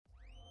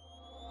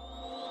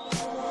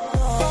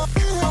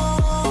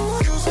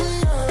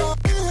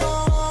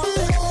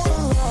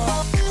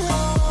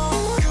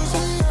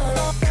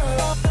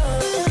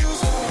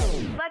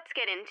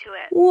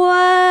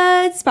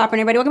What's poppin',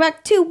 everybody? Welcome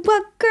back to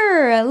What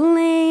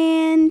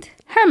Girland.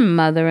 Her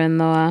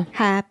mother-in-law.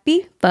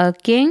 Happy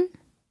Fucking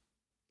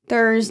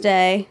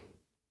Thursday.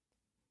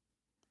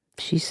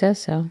 She says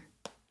so.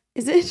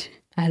 Is it?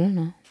 I don't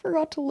know.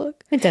 Forgot to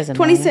look. It doesn't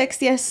 26th, matter.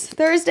 yes.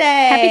 Thursday.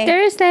 Happy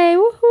Thursday.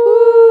 Woohoo.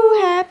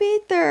 Woo, happy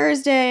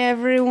Thursday,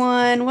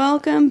 everyone.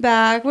 Welcome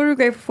back. What are we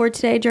grateful for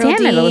today, Geraldine?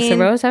 Damn it, Allisa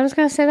Rose. I was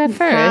going to say that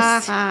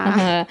first.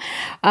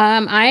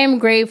 I am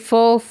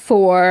grateful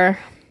for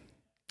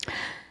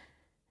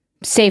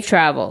safe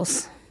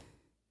travels.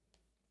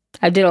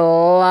 I did a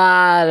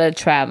lot of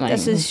traveling.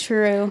 This is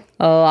true.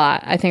 A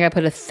lot. I think I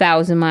put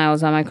 1,000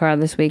 miles on my car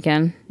this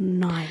weekend.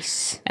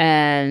 Nice.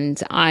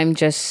 And I'm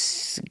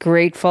just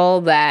grateful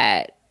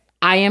that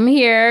I am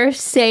here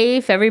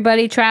safe.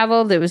 Everybody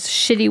traveled. It was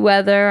shitty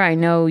weather. I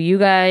know you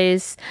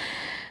guys.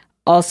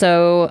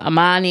 Also,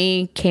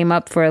 Amani came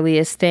up for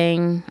Aaliyah's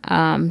thing.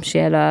 She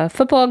had a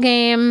football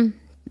game.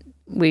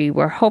 We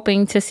were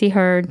hoping to see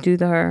her do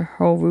her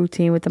whole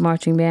routine with the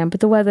marching band,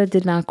 but the weather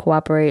did not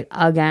cooperate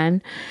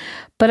again.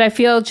 But I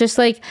feel just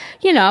like,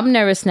 I'm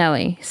nervous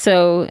Nelly.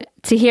 So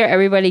to hear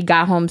everybody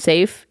got home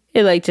safe,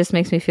 it just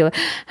makes me feel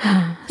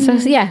so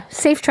yeah,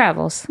 safe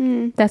travels.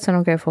 That's what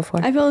I'm grateful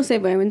for. I feel the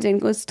same way when Zane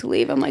goes to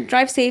leave. I'm like,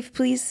 drive safe,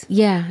 please.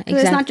 Yeah, exactly.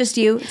 It's not just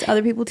you, it's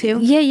other people too.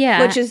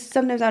 Yeah. Which is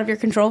sometimes out of your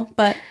control,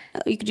 but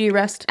you could do your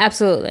rest.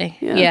 Absolutely.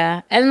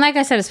 Yeah. And like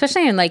I said,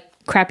 especially in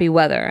crappy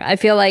weather, I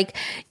feel like,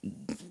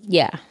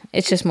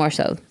 it's just more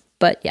so.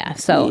 But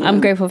so I'm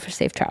grateful for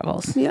safe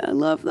travels. Yeah, I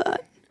love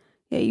that.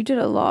 Yeah, you did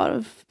a lot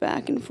of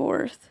back and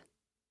forth.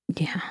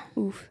 Yeah.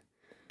 Oof.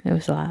 It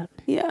was a lot.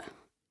 Yeah.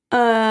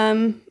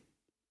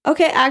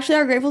 Okay, actually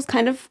our gratefuls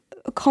kind of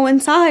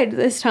coincide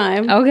this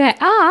time. Okay.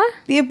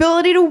 The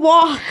ability to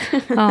walk.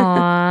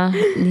 Yeah,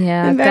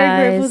 I'm very guys.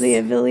 grateful for the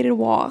ability to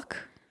walk.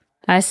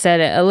 I said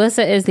it.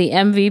 Allisa is the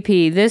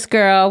MVP. This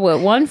girl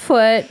with one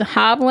foot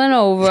hobbling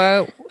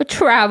over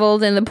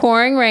traveled in the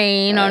pouring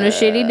rain on a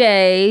shitty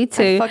day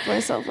I fucked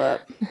myself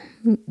up.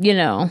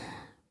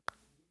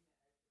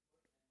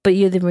 But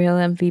you're the real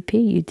MVP.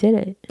 You did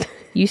it.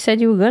 You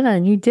said you were gonna,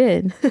 and you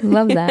did.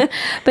 Love that.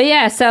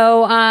 But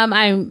so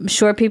I'm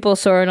sure people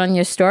saw it on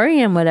your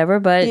story and whatever.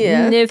 But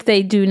if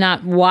they do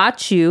not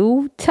watch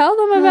you, tell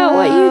them about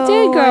what you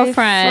did,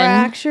 girlfriend.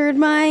 I fractured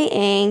my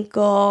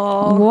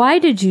ankle. Why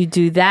did you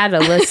do that,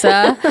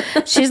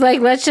 Allisa? She's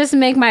like, let's just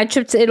make my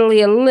trip to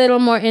Italy a little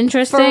more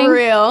interesting. For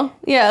real.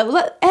 Yeah,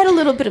 add a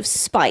little bit of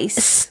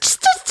spice.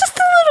 Just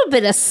a little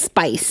bit of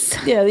spice.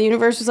 Yeah, the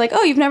universe was like,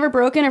 oh, you've never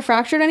broken or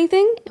fractured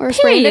anything? Or Here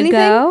sprained you anything?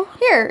 go.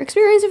 Here,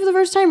 experience it for the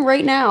first time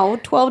right now,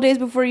 12 days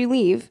before you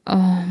leave. Oh,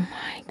 my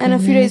goodness. And a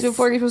few days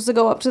before you're supposed to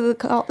go up to the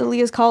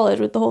Aaliyah's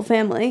college with the whole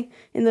family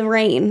in the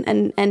rain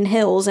and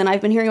hills. And I've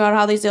been hearing about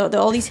how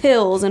all these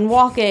hills and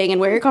walking and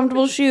wear your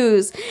comfortable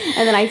shoes.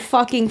 And then I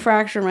fucking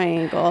fractured my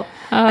ankle.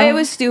 It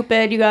was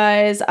stupid, you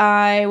guys.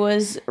 I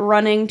was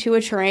running to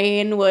a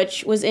train,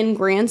 which was in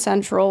Grand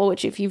Central,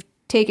 which if you've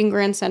taken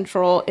Grand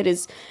Central, it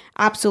is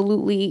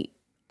absolutely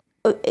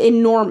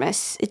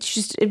enormous.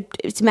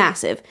 It's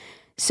massive.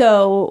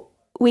 So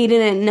we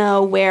didn't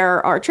know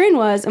where our train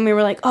was, and we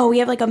were like, oh, we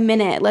have a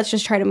minute. Let's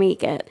just try to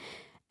make it.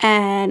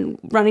 And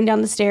running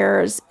down the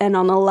stairs, and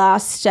on the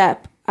last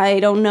step, I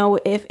don't know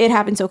if it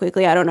happened so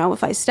quickly. I don't know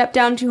if I stepped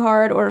down too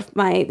hard or if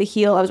the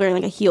heel, I was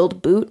wearing a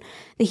heeled boot.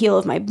 The heel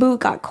of my boot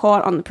got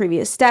caught on the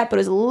previous step, but it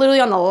was literally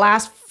on the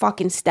last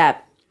fucking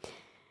step,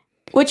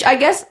 which I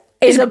guess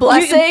is a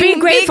blessing. Be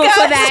grateful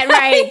for that,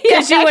 right?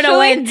 Because you would have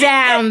went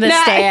down the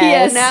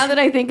stairs. Yeah, now that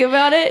I think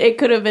about it, it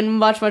could have been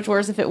much, much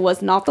worse if it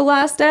was not the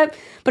last step.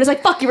 But it's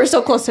like, fuck, you were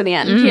so close to the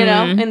end,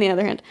 in the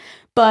other hand.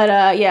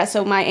 But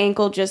so my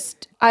ankle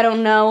just, I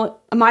don't know.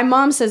 My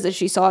mom says that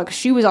she saw it because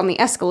she was on the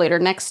escalator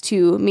next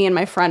to me and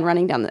my friend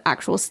running down the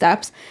actual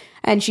steps.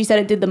 And she said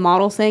it did the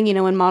model thing,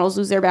 when models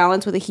lose their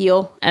balance with a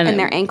heel and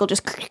their ankle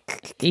just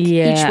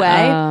each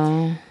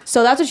way.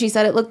 So that's what she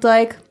said it looked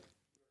like.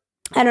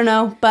 I don't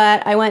know,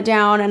 but I went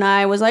down and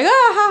I was like,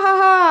 ha ha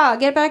ha,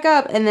 get back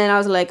up. And then I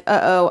was like,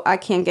 I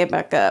can't get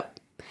back up.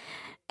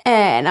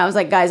 And I was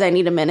like, guys, I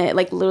need a minute,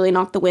 literally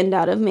knocked the wind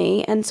out of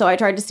me. And so I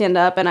tried to stand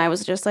up and I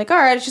was just like, all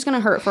right, it's just going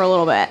to hurt for a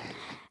little bit.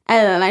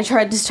 And then I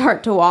tried to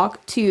start to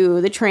walk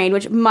to the train,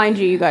 which, mind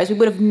you guys, we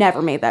would have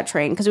never made that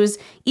train because it was,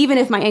 even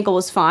if my ankle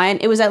was fine,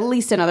 it was at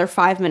least another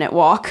 5-minute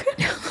walk,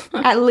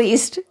 at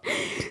least.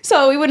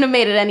 So we wouldn't have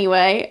made it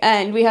anyway.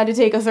 And we had to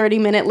take a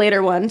 30-minute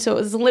later one. So it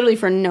was literally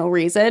for no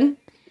reason.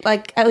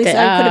 At least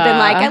I could have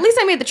been at least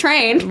I made the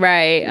train.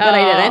 Right. But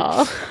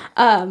I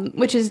didn't.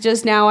 Which is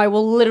just now I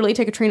will literally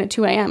take a train at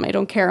 2 a.m. I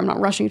don't care. I'm not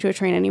rushing to a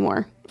train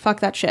anymore. Fuck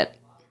that shit.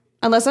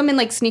 Unless I'm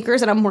in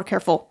sneakers and I'm more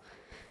careful.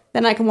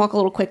 Then I can walk a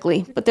little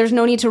quickly. But there's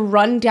no need to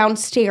run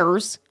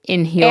downstairs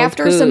in heeled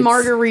after boots. some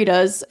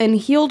margaritas and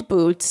heeled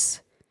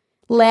boots,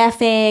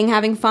 laughing,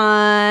 having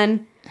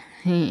fun.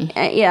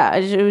 Yeah,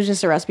 it was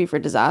just a recipe for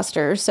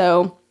disaster.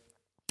 So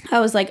I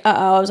was like,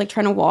 I was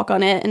trying to walk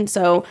on it. And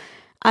so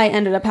I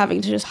ended up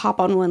having to just hop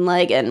on one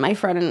leg, and my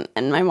friend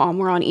and my mom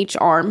were on each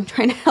arm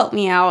trying to help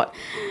me out.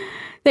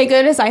 Thank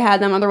goodness I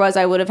had them. Otherwise,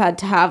 I would have had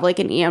to have like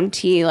an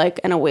EMT, like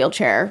in a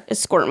wheelchair,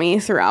 escort me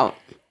throughout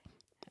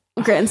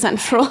Grand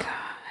Central.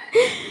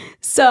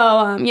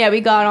 So, yeah, we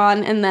got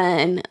on and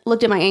then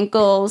looked at my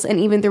ankles, and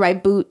even through my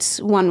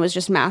boots, one was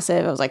just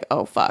massive. I was like,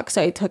 oh, fuck.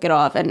 So I took it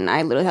off, and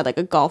I literally had like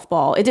a golf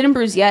ball. It didn't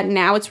bruise yet.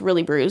 Now it's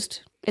really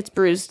bruised. It's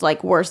bruised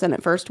like worse than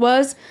it first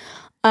was.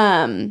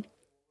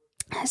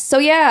 So,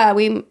 yeah,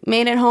 we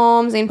made it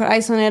home. Zane put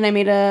ice on it. I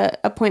made an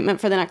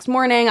appointment for the next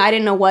morning. I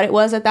didn't know what it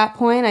was at that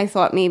point. I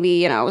thought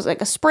maybe, it was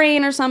like a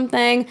sprain or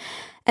something.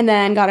 And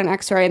then got an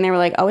x-ray, and they were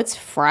like, oh, it's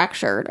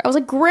fractured. I was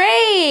like,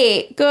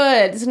 great,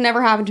 good. This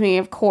never happened to me,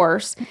 of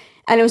course.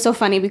 And it was so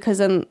funny because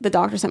then the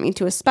doctor sent me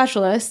to a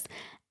specialist.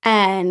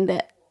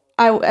 And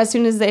as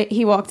soon as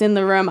he walked in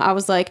the room, I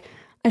was like,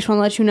 I just want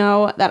to let you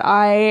know that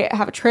I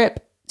have a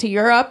trip to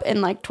Europe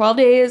in like 12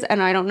 days,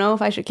 and I don't know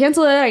if I should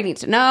cancel it. I need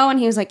to know. And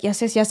he was like,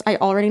 yes, I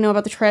already know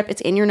about the trip.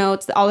 It's in your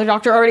notes. The other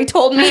doctor already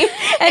told me.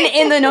 And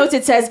in the notes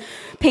it says,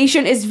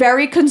 patient is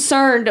very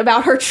concerned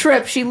about her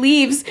trip. She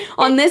leaves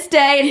on this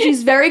day and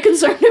she's very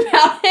concerned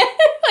about it.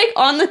 Like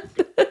on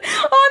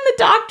the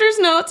doctor's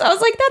notes. I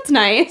was like, that's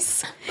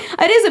nice.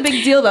 It is a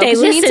big deal though. They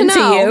listen to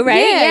you, right?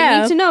 Yeah,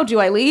 you need to know. Do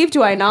I leave?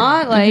 Do I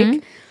not?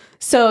 Like,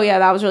 so yeah,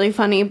 that was really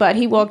funny. But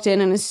he walked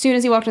in, and as soon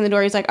as he walked in the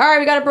door, he's like, all right,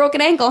 we got a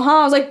broken ankle, huh?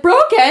 I was like,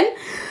 broken?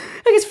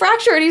 Like, it's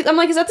fractured. I'm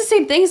like, is that the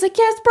same thing? He's like,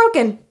 yeah, it's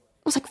broken.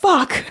 I was like,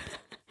 fuck.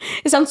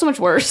 It sounds so much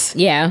worse.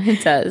 Yeah,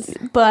 it does.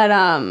 But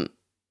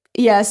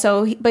yeah,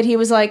 but he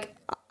was like,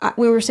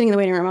 we were sitting in the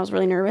waiting room. I was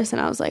really nervous,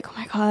 and I was like, oh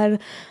my God.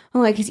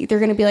 I'm like, he's either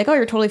going to be like, oh,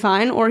 you're totally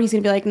fine, or he's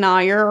going to be like, nah,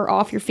 you're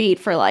off your feet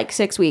for like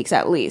 6 weeks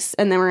at least,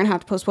 and then we're going to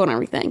have to postpone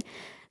everything.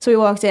 So we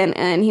walked in,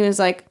 and he was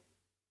like,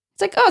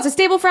 it's like, oh, it's a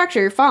stable fracture.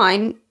 You're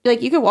fine.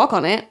 Like, you can walk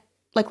on it,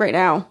 like right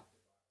now.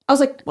 I was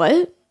like,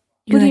 what?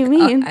 What do you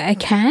mean? I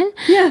can?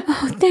 Yeah.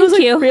 Oh, thank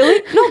you.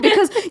 Really? No,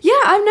 because,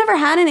 I've never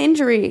had an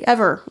injury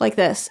ever like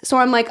this. So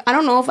I'm like, I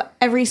don't know if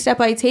every step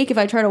I take, if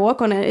I try to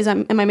walk on it,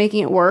 am I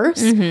making it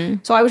worse?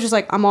 So I was just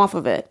like, I'm off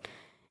of it.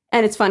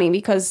 And it's funny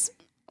because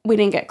we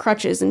didn't get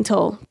crutches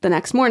until the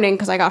next morning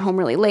because I got home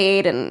really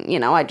late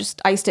and, I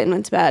just iced it and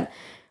went to bed.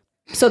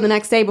 So the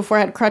next day before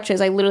I had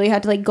crutches, I literally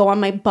had to like go on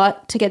my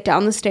butt to get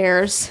down the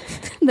stairs.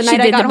 The night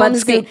I got home,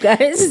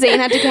 Zane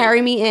had to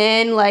carry me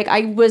in. Like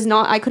I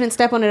couldn't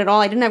step on it at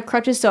all. I didn't have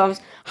crutches, so I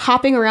was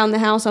hopping around the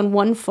house on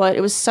one foot.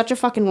 It was such a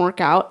fucking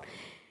workout.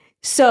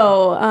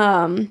 So,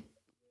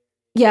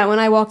 yeah, when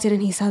I walked in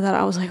and he said that,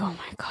 I was like, oh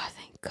my God,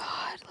 thank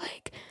God.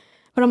 Like,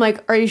 but I'm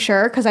like, are you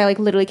sure? Because I like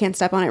literally can't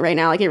step on it right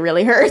now. Like it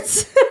really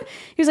hurts.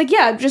 He was like,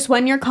 yeah, just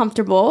when you're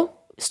comfortable,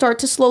 start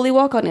to slowly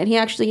walk on it. He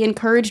actually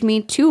encouraged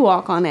me to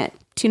walk on it,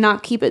 to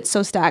not keep it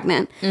so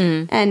stagnant.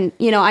 And,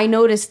 I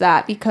noticed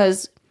that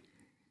because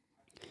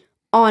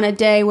on a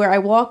day where I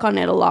walk on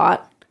it a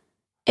lot,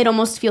 it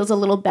almost feels a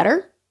little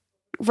better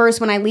versus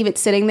when I leave it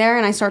sitting there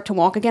and I start to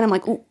walk again, I'm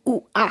like, ooh,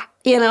 ooh, ah,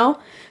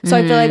 So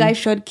I feel like I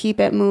should keep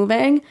it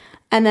moving.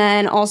 And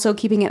then also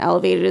keeping it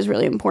elevated is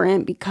really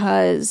important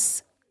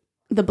because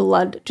the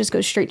blood just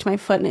goes straight to my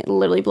foot and it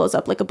literally blows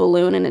up like a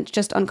balloon and it's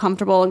just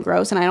uncomfortable and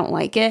gross and I don't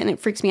like it and it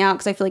freaks me out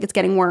because I feel like it's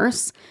getting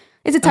worse.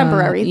 It's a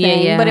temporary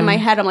thing, yeah. But in my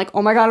head, I'm like,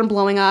 oh my God, I'm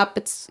blowing up.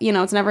 It's,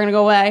 it's never going to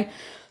go away.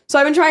 So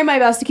I've been trying my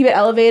best to keep it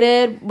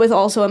elevated with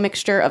also a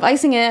mixture of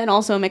icing it and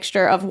also a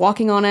mixture of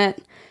walking on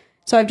it.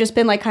 So I've just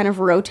been like kind of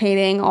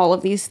rotating all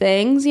of these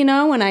things,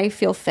 when I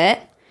feel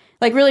fit.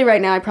 Like really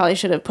right now, I probably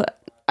should have put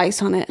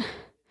ice on it.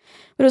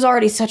 But it was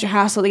already such a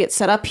hassle to get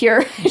set up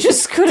here. I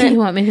just couldn't. Do you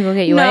want me to go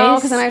get you ice? No,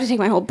 because then I have to take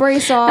my whole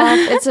brace off.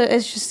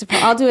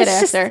 I'll do it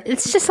after.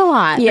 It's just a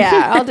lot.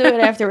 Yeah, I'll do it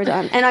after we're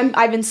done. And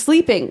I've been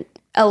sleeping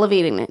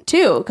elevating it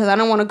too because I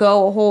don't want to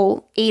go a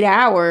whole 8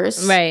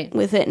 hours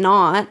with it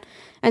not.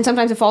 And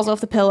sometimes it falls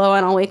off the pillow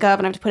and I'll wake up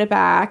and I have to put it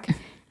back.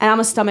 And I'm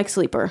a stomach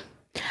sleeper.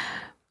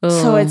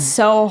 So it's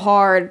so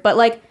hard. But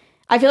like,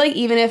 I feel like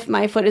even if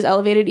my foot is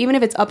elevated, even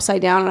if it's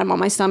upside down and I'm on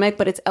my stomach,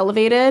 but it's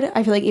elevated,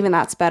 I feel like even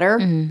that's better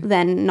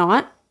than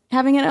not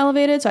having it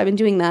elevated. So I've been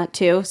doing that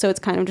too. So it's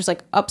kind of just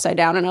like upside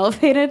down and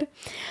elevated.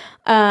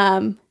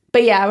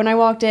 But yeah, when I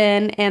walked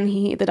in and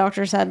the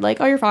doctor said like,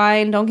 oh, you're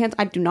fine. Don't cancel.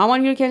 I do not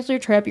want you to cancel your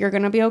trip. You're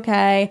going to be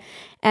okay.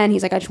 And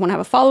he's like, I just want to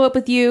have a follow-up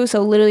with you.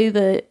 So literally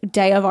the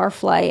day of our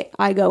flight,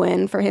 I go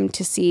in for him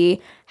to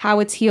see how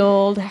it's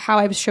healed, how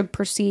I should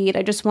proceed.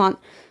 I just want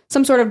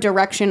some sort of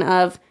direction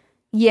of,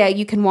 yeah,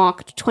 you can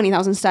walk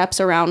 20,000 steps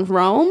around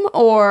Rome,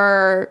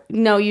 or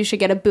no, you should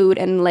get a boot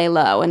and lay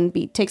low and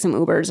take some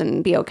Ubers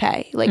and be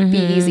okay. Like be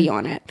easy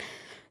on it.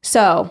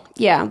 So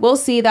yeah, we'll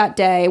see that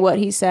day what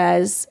he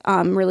says.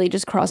 I'm really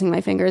just crossing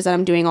my fingers that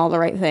I'm doing all the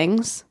right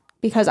things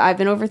because I've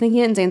been overthinking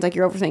it and Zane's like,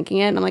 you're overthinking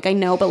it. And I'm like, I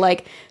know, but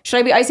like, should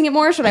I be icing it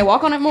more? Should I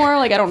walk on it more?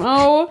 Like, I don't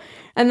know.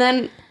 And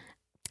then,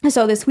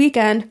 so this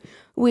weekend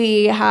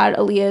we had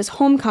Aaliyah's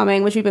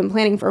homecoming, which we've been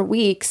planning for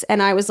weeks.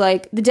 And I was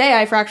like, the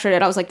day I fractured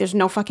it, I was like, there's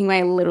no fucking way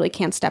I literally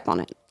can't step on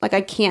it. Like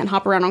I can't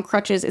hop around on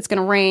crutches. It's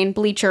going to rain,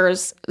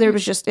 bleachers. It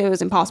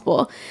was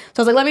impossible. So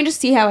I was like, let me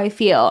just see how I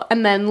feel.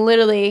 And then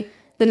literally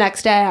the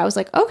next day I was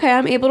like, okay,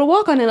 I'm able to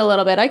walk on it a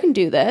little bit. I can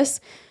do this.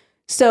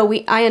 So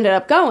I ended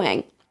up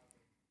going.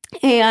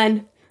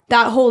 And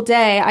that whole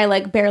day, I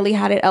like barely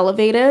had it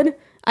elevated.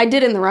 I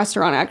did in the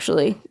restaurant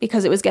actually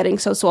because it was getting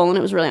so swollen.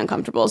 It was really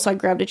uncomfortable. So I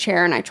grabbed a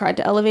chair and I tried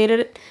to elevate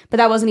it, but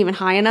that wasn't even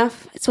high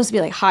enough. It's supposed to be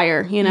like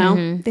higher, you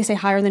know? They say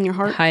higher than your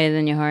heart. Higher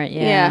than your heart,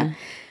 yeah. Yeah.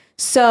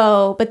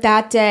 So, but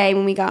that day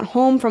when we got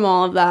home from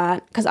all of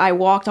that, because I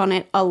walked on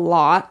it a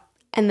lot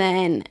and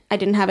then I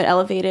didn't have it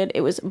elevated,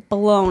 it was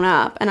blown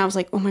up. And I was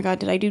like, oh my God,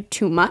 did I do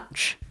too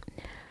much?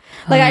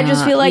 Like, I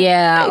just feel like,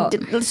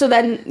 so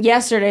then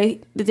yesterday,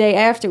 the day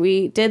after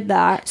we did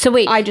that, so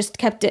wait, I just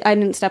kept it, I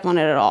didn't step on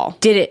it at all.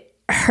 Did it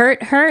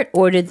hurt,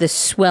 or did the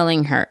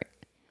swelling hurt?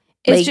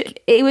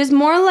 It was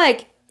more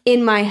like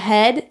in my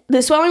head.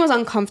 The swelling was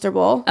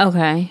uncomfortable.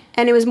 Okay.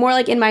 And it was more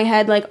like in my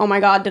head, like, oh my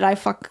God, did I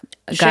fuck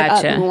shit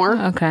up more?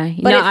 Okay.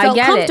 But it felt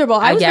comfortable.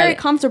 I was very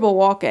comfortable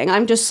walking.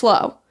 I'm just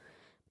slow.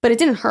 But it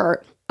didn't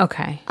hurt.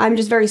 Okay. I'm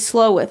just very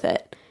slow with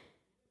it.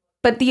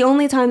 But the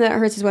only time that it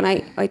hurts is when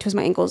I twist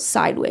my ankles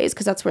sideways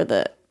because that's where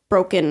the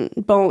broken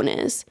bone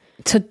is.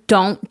 So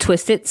don't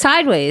twist it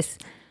sideways.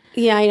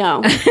 Yeah, I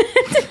know.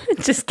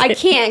 Just I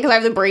can't because I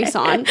have the brace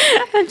on.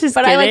 I'm just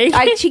but kidding.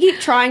 I keep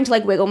trying to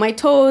like wiggle my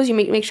toes. You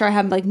make sure I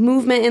have like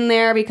movement in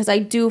there because I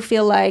do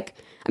feel like,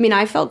 I mean,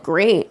 I felt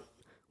great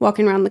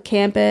walking around the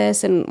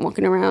campus and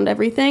walking around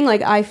everything.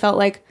 Like I felt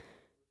like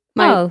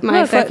my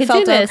foot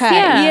felt okay.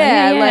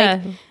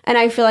 Yeah. Like, and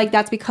I feel like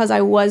that's because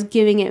I was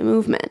giving it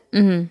movement.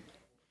 Mm-hmm.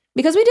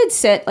 Because we did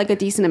sit like a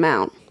decent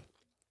amount.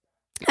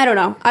 I don't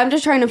know. I'm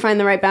just trying to find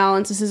the right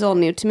balance. This is all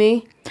new to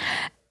me.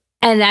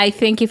 And I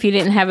think if you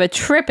didn't have a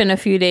trip in a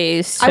few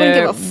days to I wouldn't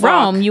give a fuck.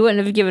 Rome, you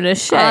wouldn't have given a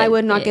shit. I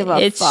would not give a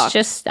fuck. It's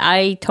just,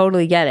 I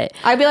totally get it.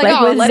 I'd be like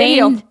oh, let it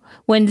heal.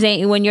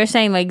 When you're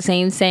saying like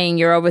Zane's saying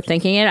you're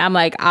overthinking it, I'm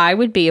like, I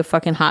would be a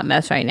fucking hot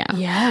mess right now.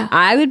 Yeah.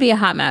 I would be a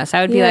hot mess.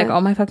 I would be like, oh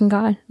my fucking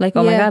God. Like,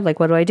 oh my God. Like,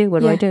 what do I do?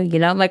 What do I do? You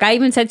know? Like I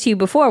even said to you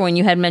before when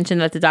you had mentioned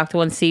that the doctor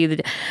wants to see you.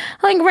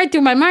 Like right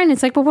through my mind,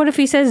 it's like, but what if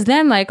he says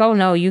then like, oh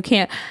no, you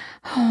can't.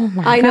 Oh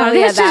my God. I know,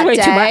 that's just way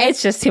too much.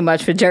 It's just too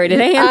much for Jerry to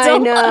handle. I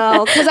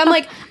know. Because I'm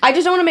like, I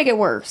just don't want to make it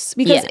worse.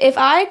 Because if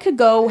I could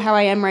go how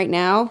I am right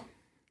now,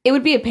 it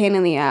would be a pain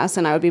in the ass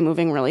and I would be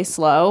moving really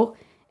slow.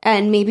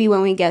 And maybe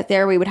when we get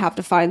there, we would have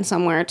to find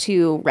somewhere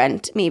to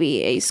rent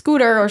maybe a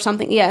scooter or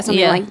something. Yeah,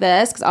 something like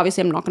this. Because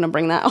obviously I'm not going to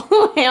bring that all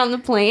the way on the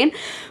plane.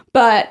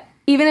 But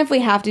even if we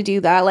have to do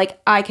that,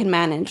 like I can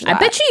manage that. I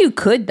bet you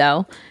could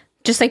though.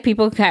 Just like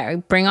people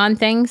can bring on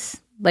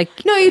things. Like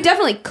no, you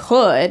definitely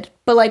could.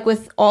 But like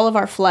with all of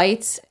our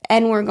flights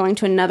and we're going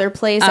to another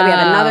place, so we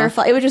have another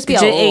flight. It would just be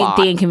a lot.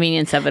 The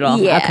inconvenience of it all.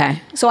 Yeah.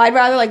 Okay. So I'd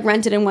rather like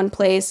rent it in one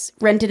place,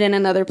 rent it in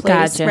another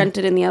place, rent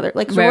it in the other.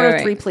 Like so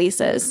we're three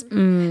places.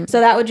 So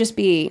that would just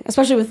be,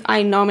 especially with,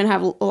 I know I'm going to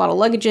have a lot of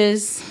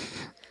luggages.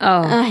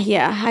 Oh.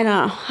 Yeah, I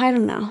know. I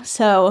don't know.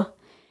 So,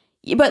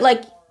 but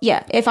like,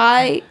 yeah, if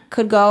I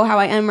could go how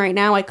I am right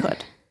now, I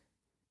could.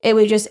 It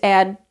would just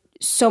add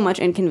so much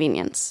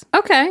inconvenience.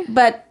 Okay.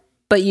 But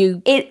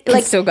you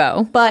can still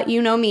go. But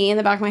you know me, in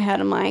the back of my head,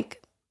 I'm like,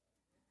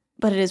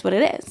 but it is what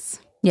it is.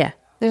 Yeah.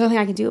 There's nothing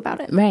I can do about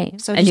it. Right.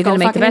 So just go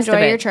fucking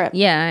enjoy your trip.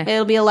 Yeah.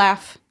 It'll be a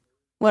laugh.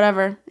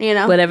 Whatever, you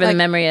know? Whatever the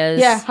memory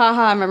is. Yeah,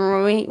 haha. I remember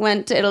when we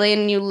went to Italy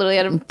and you literally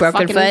had a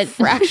broken foot.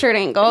 Fractured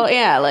ankle.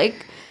 Yeah,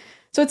 like,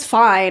 so it's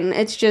fine.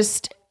 It's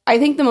just, I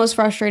think the most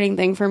frustrating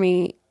thing for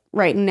me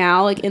right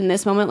now, like in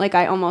this moment, like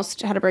I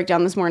almost had a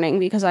breakdown this morning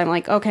because I'm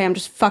like, okay, I'm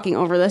just fucking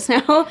over this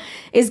now,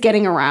 is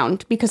getting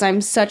around because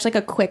I'm such like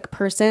a quick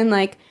person.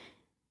 Like,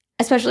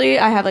 especially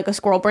I have like a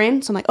squirrel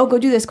brain. So I'm like, oh, go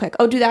do this quick.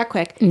 Oh, do that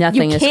quick.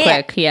 Nothing is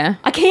quick. Yeah.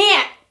 I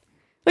can't.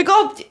 Like,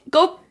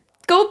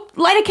 go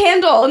light a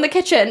candle in the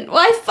kitchen.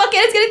 Well, it's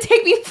going to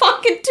take me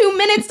fucking 2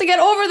 minutes to get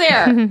over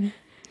there.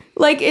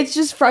 Like, it's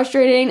just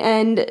frustrating.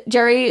 And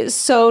Jerry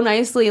so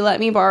nicely let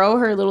me borrow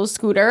her little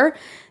scooter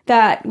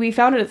that we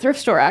found at a thrift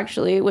store,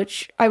 actually,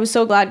 which I was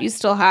so glad you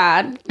still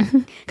had.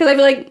 Because I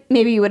feel like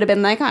maybe you would have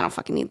been like, I don't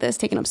fucking need this,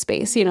 taking up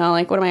space, you know,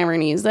 like, what am I ever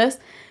going to use this?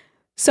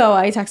 So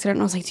I texted her and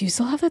I was like, do you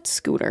still have that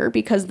scooter?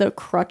 Because the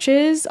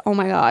crutches, oh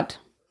my God,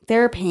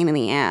 they're a pain in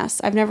the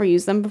ass. I've never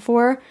used them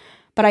before,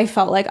 but I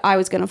felt like I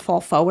was going to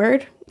fall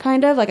forward,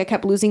 kind of. Like, I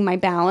kept losing my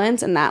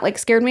balance, and that, like,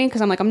 scared me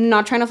because I'm like, I'm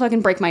not trying to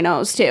fucking break my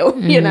nose, too,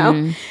 you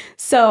know?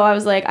 So I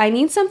was like, I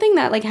need something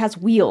that, like, has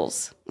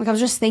wheels. Like, I was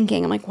just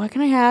thinking, I'm like, what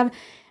can I have?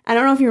 I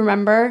don't know if you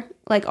remember,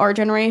 like, our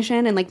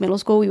generation in, like, middle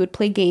school, we would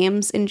play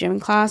games in gym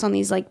class on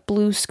these, like,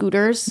 blue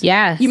scooters.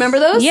 Yes. You remember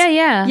those? Yeah.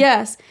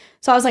 Yes.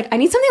 So I was like, I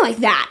need something like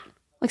that.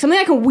 Like, something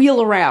I can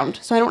wheel around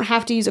so I don't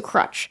have to use a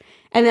crutch.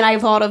 And then I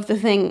thought of the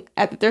thing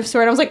at the thrift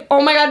store, and I was like,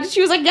 oh my God. She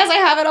was like, yes, I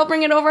have it. I'll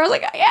bring it over. I was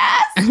like,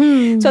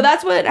 yes. So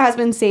that's what has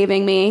been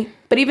saving me.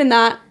 But even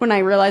that, when I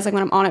realize, like,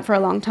 when I'm on it for a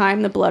long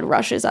time, the blood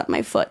rushes up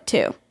my foot,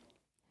 too.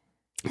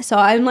 So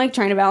I'm like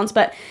trying to balance,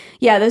 but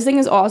yeah, this thing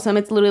is awesome.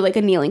 It's literally like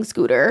a kneeling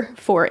scooter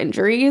for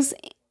injuries.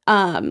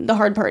 The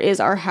hard part is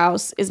our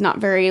house is not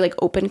very like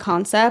open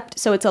concept.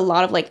 So it's a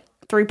lot of like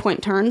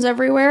 3-point turns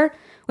everywhere,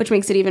 which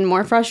makes it even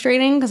more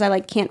frustrating because I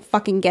like can't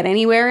fucking get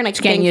anywhere and I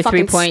keep getting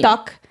fucking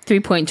stuck.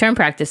 3-point turn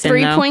practice.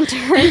 3-point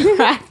turn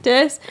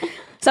practice.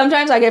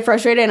 Sometimes I get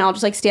frustrated and I'll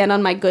just like stand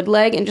on my good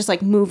leg and just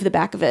like move the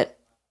back of it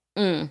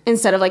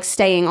instead of like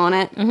staying on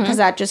it because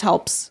that just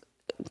helps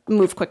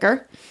move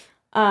quicker.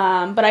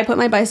 But I put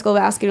my bicycle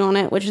basket on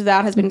it, which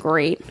that has been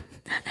great.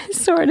 I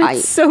saw it.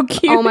 It's so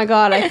cute. Oh my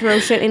God. I throw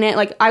shit in it.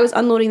 Like I was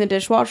unloading the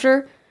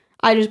dishwasher.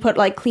 I just put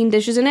like clean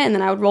dishes in it and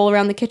then I would roll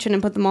around the kitchen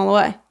and put them all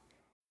away.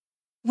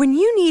 When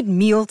you need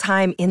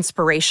mealtime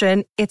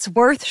inspiration, it's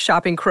worth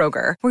shopping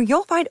Kroger, where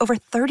you'll find over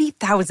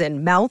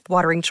 30,000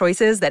 mouth-watering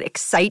choices that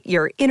excite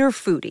your inner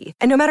foodie.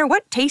 And no matter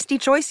what tasty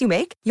choice you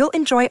make, you'll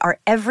enjoy our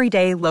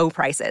everyday low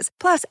prices,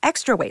 plus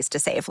extra ways to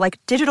save, like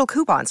digital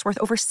coupons worth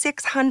over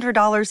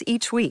 $600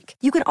 each week.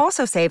 You can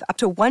also save up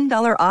to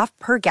 $1 off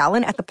per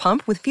gallon at the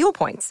pump with fuel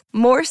points.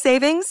 More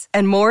savings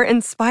and more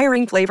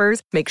inspiring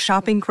flavors make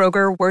shopping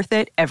Kroger worth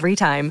it every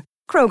time.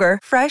 Kroger,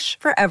 fresh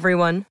for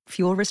everyone.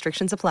 Fuel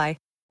restrictions apply.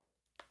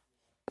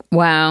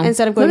 Wow.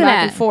 Instead of going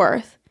back and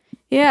forth.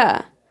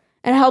 Yeah.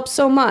 It helps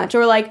so much.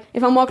 Or like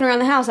if I'm walking around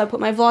the house, I put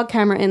my vlog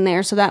camera in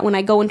there so that when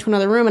I go into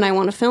another room and I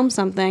want to film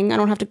something, I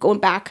don't have to go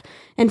back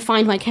and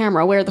find my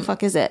camera. Where the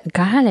fuck is it?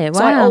 Got it. Wow.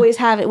 So I always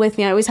have it with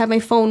me. I always have my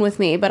phone with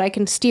me, but I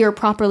can steer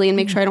properly and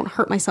make sure I don't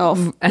hurt myself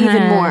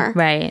even more.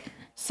 Right.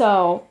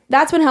 So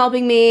that's been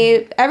helping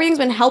me. Everything's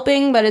been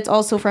helping, but it's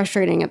also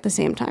frustrating at the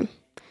same time.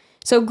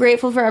 So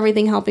grateful for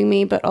everything helping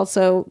me, but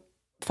also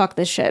fuck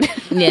this shit.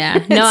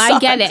 Yeah. No, I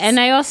get it. And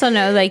I also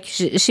know, like,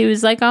 she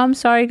was like, oh, I'm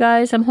sorry,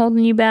 guys. I'm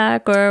holding you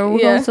back, or we're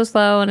going so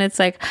slow. And it's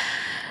like,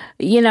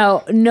 you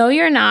know, no,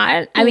 you're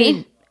not. I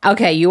mean,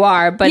 okay, you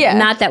are, but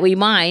not that we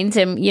mind.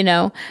 And, you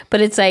know, but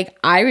it's like,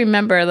 I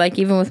remember, like,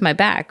 even with my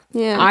back,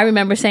 I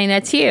remember saying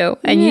that to you,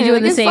 and you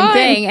doing the same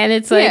thing. And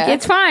it's like,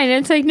 it's fine.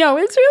 And it's like, no,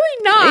 it's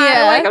really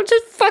not. Like, I'm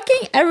just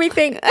fucking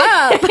everything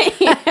up.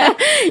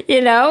 You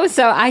know?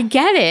 So I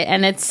get it.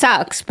 And it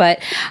sucks.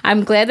 But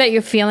I'm glad that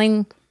you're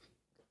feeling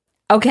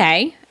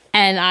okay,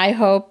 and I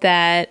hope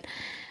that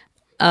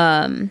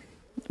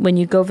when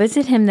you go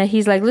visit him, that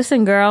he's like,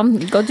 "Listen, girl,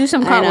 go do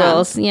some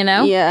cartwheels." You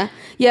know? Yeah.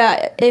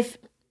 If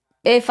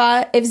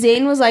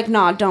Zane was like,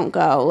 "Nah, don't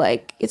go.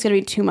 Like, it's gonna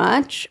be too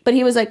much," but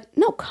he was like,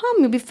 "No, come.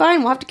 You'll be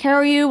fine. We'll have to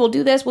carry you. We'll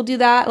do this. We'll do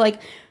that." Like,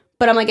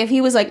 but I'm like, if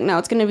he was like, "No,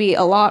 it's gonna be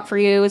a lot for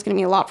you. It's gonna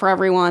be a lot for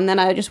everyone," then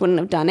I just wouldn't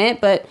have done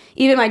it. But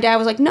even my dad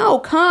was like, "No,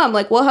 come.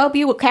 Like, we'll help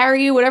you. We'll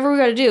carry you. Whatever we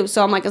gotta do."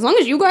 So I'm like, as long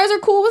as you guys are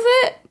cool with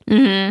it.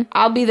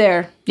 I'll be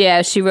there.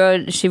 Yeah, she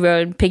rode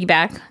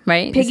piggyback,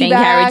 right? Piggyback.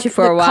 Carried you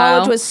for a while.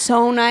 College was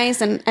so nice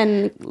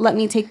and let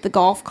me take the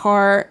golf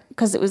cart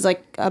because it was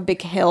like a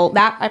big hill.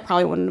 That I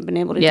probably wouldn't have been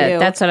able to do. Yeah,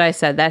 that's what I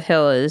said. That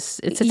hill it's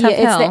a tough hill.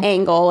 It's the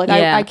angle. Like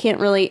I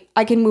can't really,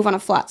 I can move on a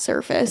flat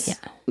surface. Yeah.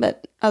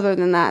 But other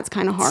than that, it's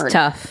kind of hard. It's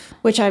tough.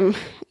 Which I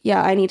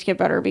need to get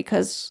better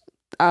because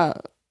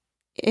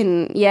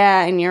in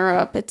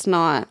Europe, it's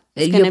not.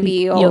 It's going to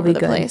be all over the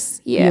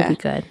place. Yeah. You'll be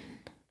good.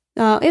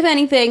 If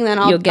anything, then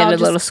you'll get a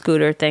little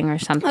scooter thing or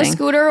something. A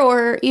scooter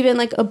or even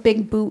like a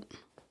big boot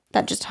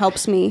that just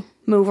helps me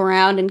move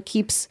around and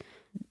keeps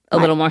a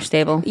little more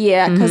stable.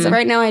 Yeah, because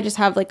right now I just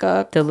have like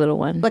the little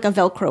one, like a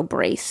Velcro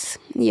brace.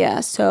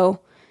 Yeah, so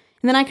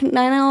and then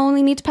I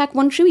only need to pack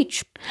one shoe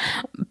each.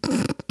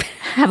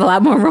 Have a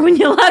lot more room in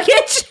your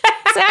luggage.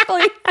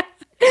 Exactly.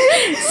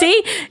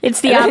 See, it's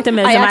the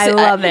optimism. I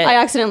love it. I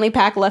accidentally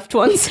pack left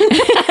ones,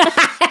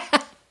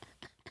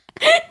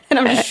 and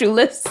I'm just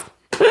shoeless.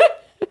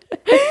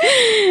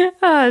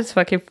 Oh, it's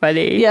fucking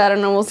funny. Yeah, I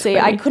don't know. We'll see.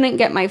 I couldn't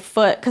get my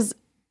foot because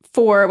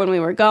when we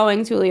were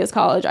going to Leah's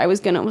college, I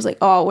was like,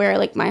 oh, I'll wear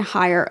like my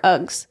higher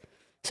Uggs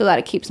so that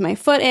it keeps my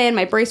foot in.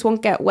 My brace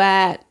won't get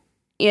wet,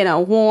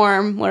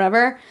 warm,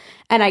 whatever.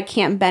 And I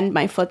can't bend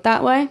my foot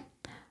that way.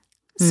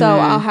 So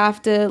I'll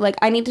have to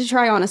I need to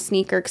try on a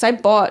sneaker because I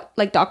bought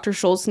like Dr.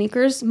 Scholl's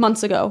sneakers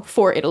months ago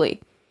for Italy.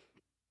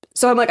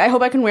 So I'm like, I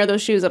hope I can wear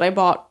those shoes that I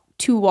bought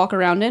to walk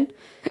around in.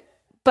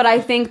 But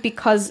I think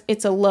because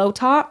it's a low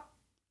top,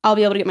 I'll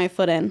be able to get my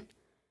foot in.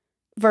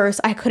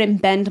 Versus I couldn't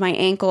bend my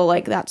ankle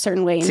like that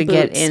certain way in to boots.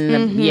 Get in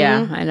the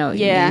yeah, I know.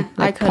 Yeah,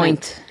 I couldn't.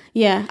 Point.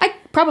 Yeah, I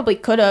probably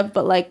could have,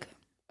 but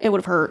it would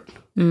have hurt.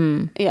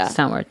 Yeah, it's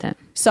not worth it.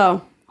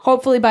 So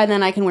hopefully by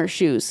then I can wear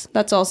shoes.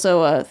 That's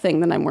also a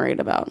thing that I'm worried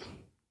about.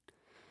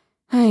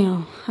 I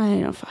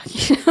know,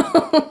 fuck you.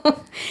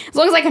 As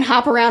long as I can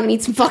hop around and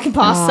eat some fucking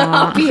pasta,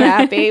 I'll be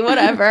happy.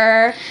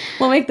 Whatever.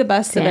 We'll make the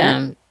best of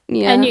it.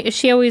 Yeah. And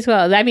she always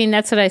will. I mean,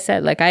 that's what I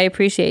said. Like, I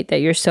appreciate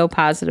that you're so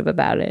positive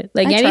about it.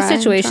 Like, any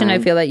situation I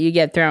feel like you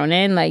get thrown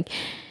in, like,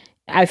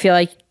 I feel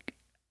like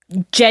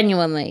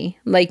genuinely,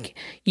 like,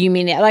 you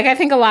mean it. Like, I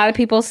think a lot of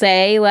people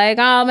say, like,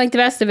 oh, I'll make the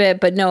best of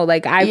it. But no,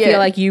 like, I feel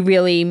like you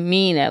really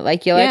mean it.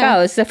 Like, you're like,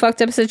 oh, it's a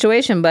fucked up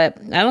situation, but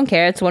I don't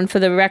care. It's one for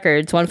the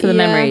record. It's one for the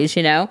memories,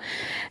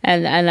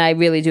 And I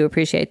really do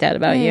appreciate that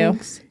about you.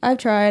 I've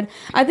tried.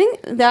 I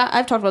think that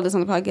I've talked about this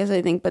on the podcast,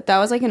 I think, but that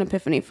was like an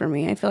epiphany for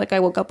me. I feel like I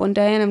woke up one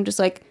day and I'm just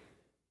like,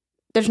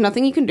 there's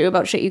nothing you can do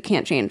about shit you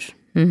can't change.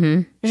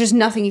 There's just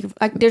nothing you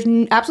can, there's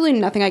absolutely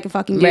nothing I can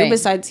fucking do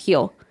besides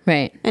heal.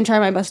 Right. And try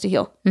my best to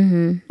heal.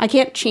 I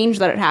can't change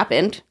that it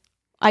happened.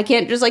 I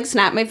can't just like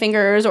snap my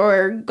fingers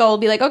or go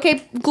be like,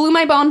 okay, glue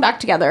my bone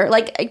back together.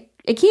 Like,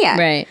 I can't.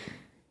 Right.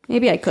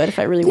 Maybe I could if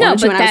I really No, wanted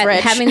to but when I was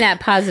rich. having that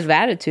positive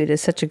attitude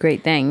is such a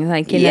great thing.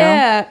 Like, you know.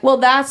 Yeah. Well,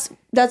 that's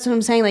what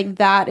I'm saying. Like,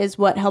 that is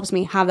what helps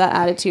me have that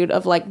attitude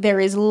of like, there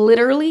is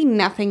literally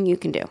nothing you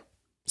can do.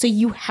 So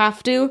you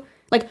have to,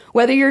 like,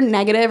 whether you're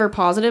negative or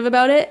positive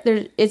about it,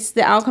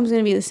 the outcome's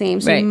going to be the same.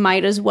 So you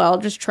might as well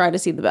just try to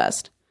see the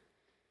best.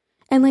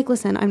 And like,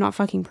 listen, I'm not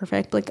fucking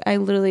perfect. Like, I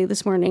literally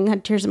this morning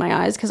had tears in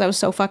my eyes because I was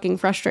so fucking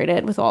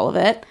frustrated with all of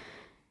it.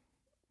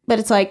 But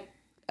it's like,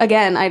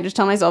 again, I just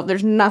tell myself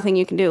there's nothing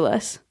you can do,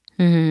 Liz.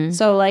 Mm-hmm.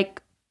 So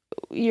like,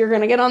 you're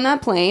going to get on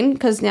that plane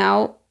because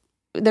now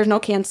there's no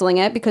canceling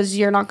it because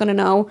you're not going to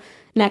know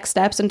next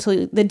steps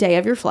until the day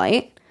of your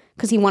flight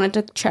because he wanted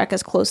to check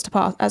as close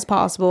to as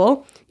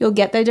possible. You'll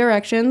get the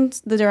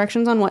directions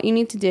on what you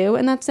need to do,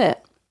 and that's it.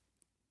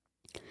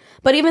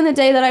 But even the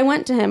day that I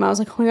went to him, I was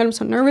like, oh my God, I'm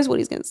so nervous what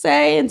he's going to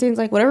say. And Zane's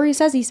like, whatever he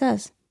says, he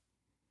says.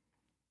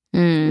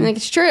 Like,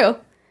 it's true.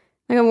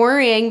 Like, I'm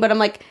worrying, but I'm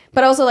like,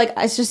 but also like,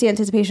 it's just the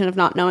anticipation of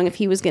not knowing if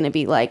he was going to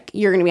be like,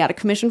 you're going to be out of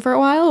commission for a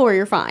while or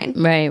you're fine.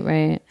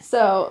 Right.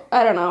 So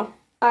I don't know.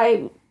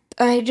 I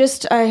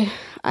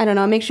don't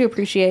know. It makes you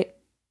appreciate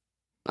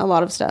a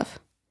lot of stuff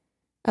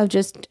of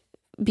just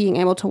being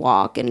able to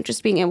walk and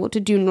just being able to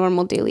do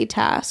normal daily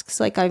tasks.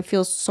 Like, I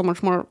feel so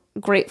much more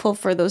grateful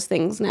for those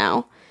things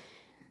now.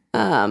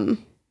 And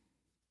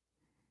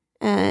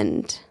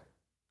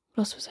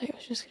what else was I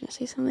was just going to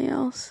say something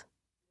else.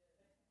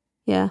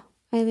 Yeah,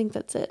 I think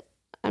that's it.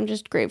 I'm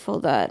just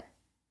grateful that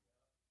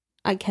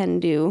I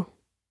can do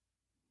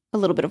a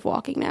little bit of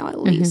walking now, at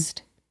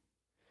least.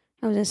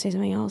 I was going to say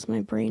something else. My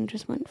brain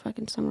just went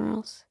fucking somewhere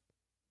else.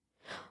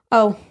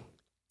 Oh,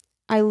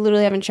 I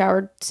literally haven't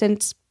showered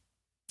since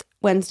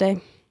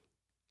Wednesday.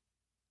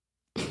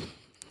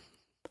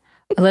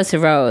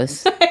 Alyssa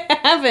Rose. I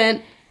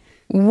haven't.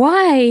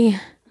 Why?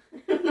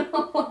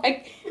 No,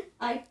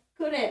 I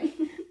couldn't.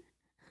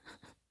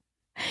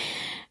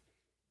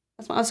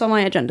 That's on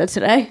my agenda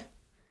today.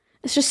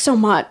 It's just so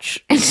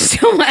much. It's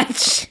so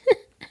much.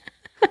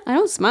 I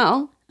don't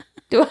smell.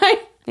 Do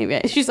I?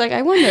 Maybe. She's like,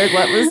 I wondered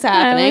what was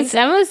happening.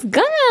 I was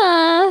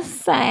gonna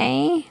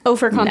say. Oh,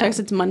 for context,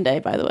 It's Monday,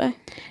 by the way.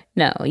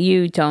 No,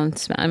 you don't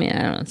smell. I mean,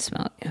 I don't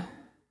smell you.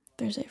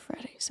 Thursday,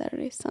 Friday,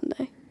 Saturday,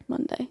 Sunday,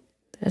 Monday.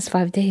 That's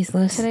 5 days,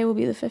 Liz. Today will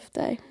be the 5th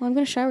day. Well, I'm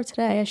going to shower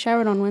today. I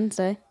showered on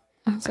Wednesday.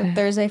 Okay. So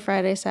Thursday,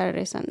 Friday,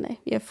 Saturday, Sunday.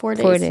 You have 4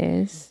 days. 4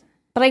 days.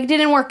 But I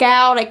didn't work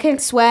out. I couldn't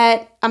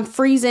sweat. I'm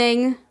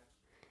freezing.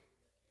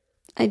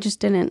 I just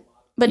didn't.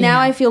 But now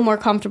I feel more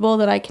comfortable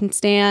that I can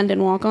stand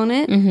and walk on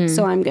it.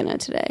 So I'm going to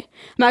today.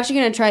 I'm actually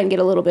going to try and get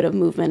a little bit of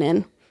movement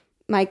in.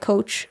 My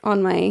coach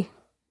on my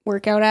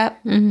workout app,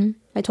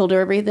 I told her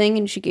everything,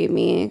 and she gave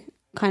me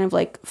kind of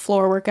like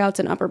floor workouts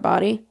and upper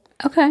body.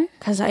 Okay.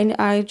 Because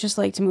I just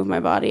like to move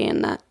my body,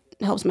 and that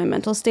helps my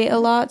mental state a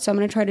lot. So I'm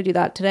going to try to do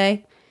that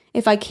today.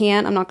 If I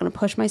can't, I'm not going to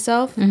push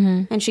myself.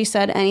 And she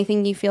said,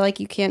 anything you feel like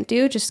you can't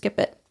do, just skip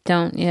it.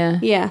 Don't, yeah.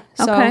 Yeah.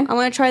 So I'm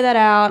going to try that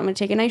out. I'm going to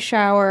take a nice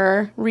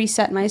shower,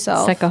 reset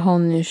myself. It's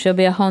like she'll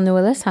be a whole new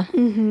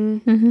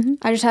Alyssa.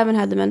 I just haven't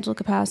had the mental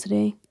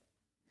capacity.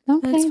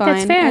 Okay, That's fine.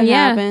 that's fair. It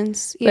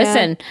happens. Yeah.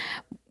 Listen,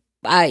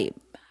 I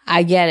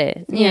get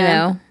it. You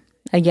know,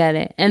 I get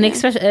it, and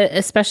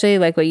especially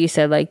like what you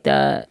said, like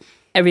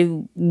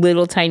every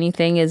little tiny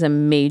thing is a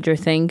major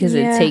thing because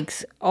it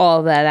takes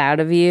all that out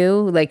of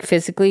you, like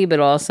physically,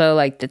 but also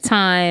like the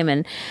time,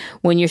 and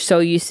when you're so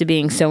used to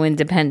being so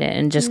independent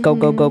and just go,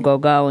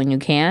 and you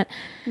can't.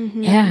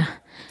 Yeah,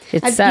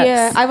 it sucks.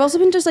 Yeah, I've also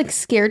been just like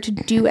scared to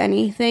do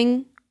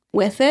anything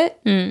with it.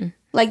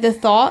 Like the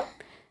thought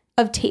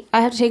of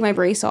I have to take my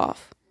brace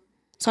off.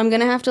 So I'm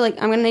going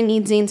to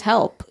need Zane's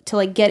help to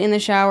like get in the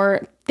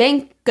shower.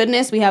 Thank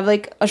goodness we have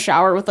like a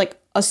shower with like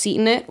a seat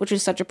in it, which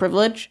is such a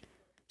privilege.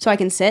 So I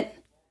can sit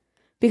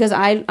because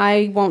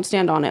I won't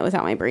stand on it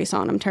without my brace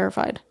on. I'm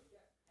terrified.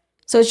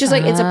 So it's just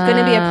like, it's going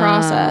to be a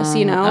process,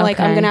 you know, like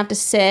I'm going to have to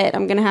sit.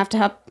 I'm going to have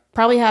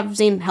probably have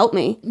Zane help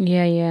me.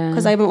 Yeah.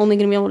 Because I'm only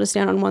going to be able to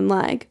stand on one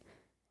leg.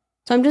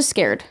 So I'm just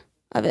scared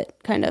of it,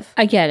 kind of.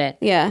 I get it.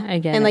 Yeah. I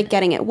get it. And like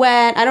getting it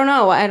wet. I don't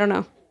know.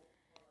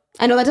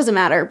 I know that doesn't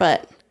matter,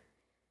 but.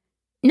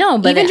 No,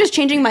 but even just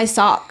changing my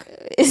sock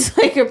is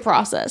like a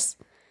process.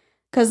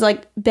 Because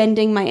like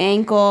bending my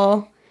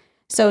ankle.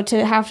 So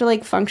to have to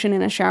like function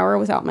in a shower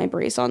without my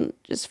brace on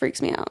just freaks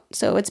me out.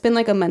 So it's been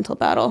like a mental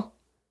battle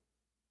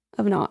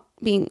of not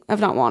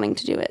wanting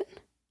to do it.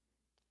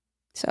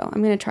 So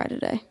I'm going to try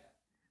today.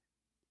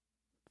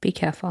 Be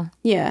careful.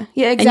 Yeah,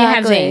 exactly. And you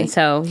have Zane,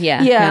 so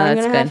yeah. Yeah, no, I'm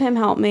going to have him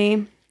help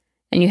me.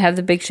 And you have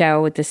the big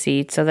shower with the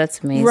seat, so that's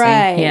amazing.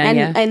 Right.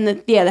 Yeah, and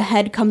the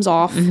head comes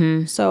off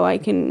so I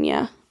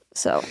can,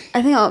 So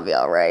I think I'll be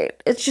all right.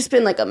 It's just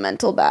been like a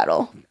mental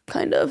battle,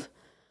 kind of.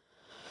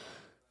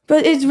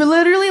 But it's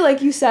literally,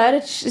 like you said,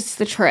 it's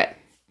the trip.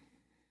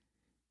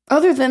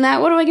 Other than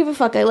that, what do I give a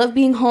fuck? I love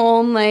being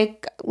home.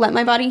 Like, let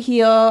my body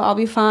heal. I'll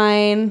be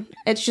fine.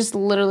 It's just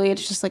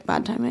like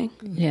bad timing.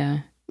 Yeah.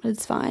 But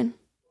it's fine.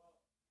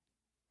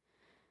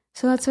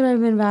 So that's what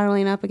I've been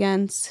battling up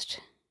against.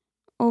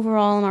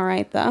 Overall, I'm all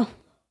right, though.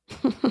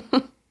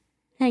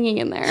 Hanging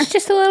in there. It's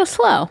just a little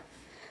slow.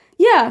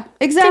 Yeah,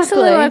 exactly. Takes a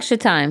little extra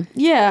time.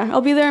 Yeah,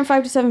 I'll be there in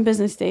 5 to 7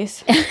 business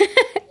days.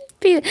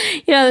 You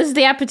know, this is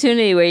the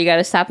opportunity where you got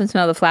to stop and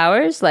smell the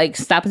flowers, like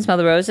stop and smell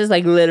the roses,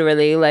 like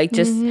literally, like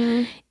just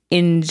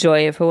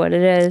enjoy it for what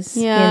it is.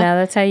 Yeah. You know,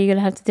 that's how you're going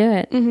to have to do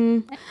it.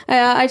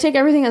 I take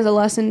everything as a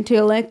lesson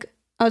too. Like,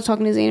 I was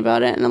talking to Zane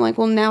about it, and I'm like,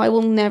 well, now I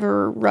will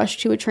never rush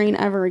to a train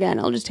ever again.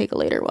 I'll just take a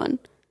later one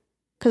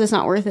because it's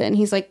not worth it. And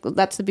he's like,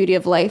 that's the beauty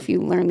of life.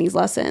 You learn these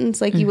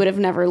lessons. Like, you would have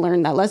never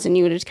learned that lesson.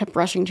 You would have just kept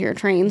rushing to your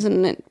trains,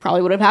 and it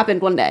probably would have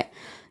happened one day.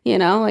 You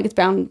know, like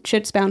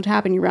shit's bound to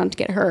happen. You're bound to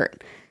get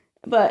hurt.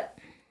 But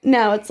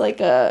now it's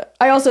like I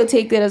also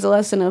take it as a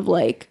lesson of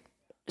like,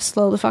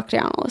 slow the fuck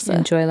down, Allisa.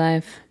 Enjoy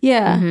life.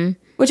 Yeah.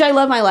 Which I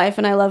love my life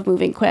and I love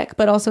moving quick.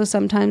 But also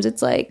sometimes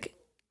it's like,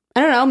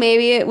 I don't know,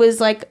 maybe it's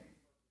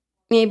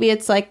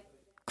like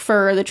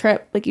for the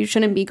trip, like you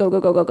shouldn't be go, go,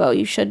 go, go, go.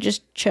 You should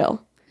just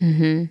chill.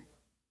 You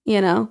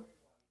know?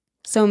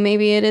 So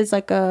maybe it is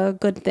like a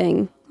good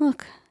thing.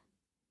 Look.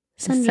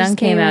 The sun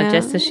came out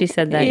just as she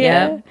said that.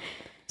 Yeah.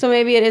 So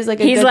maybe it is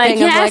like a He's good like, thing.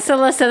 yes, of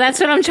like, Allisa, that's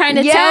what I'm trying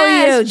to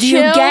tell you. Do you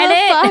get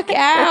it? Fuck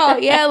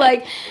out. Yeah,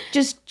 like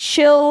just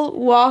chill,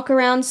 walk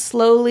around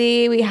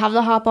slowly. We have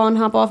the hop on,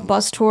 hop off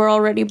bus tour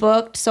already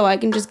booked, so I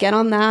can just get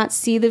on that,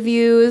 see the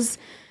views.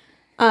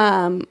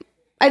 I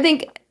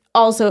think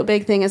also a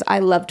big thing is I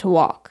love to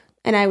walk,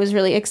 and I was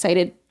really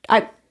excited.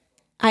 I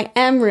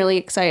am really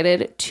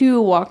excited to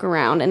walk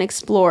around and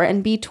explore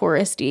and be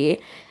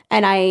touristy,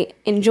 and I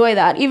enjoy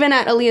that. Even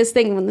at Aaliyah's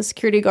thing, when the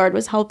security guard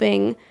was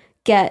helping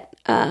get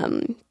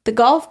the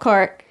golf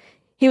cart,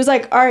 he was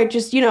like, all right,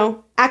 just, you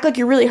know, act like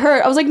you're really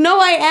hurt. I was like, no,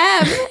 I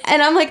am.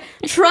 And I'm like,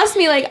 trust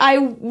me, like I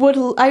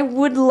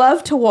would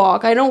love to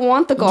walk. I don't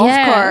want the golf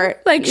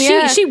cart. Like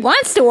she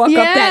wants to walk up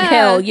that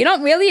hill. You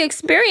don't really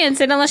experience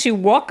it unless you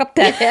walk up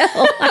that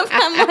hill.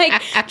 I'm like,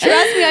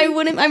 trust me,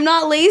 I'm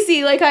not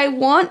lazy. Like I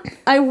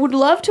would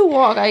love to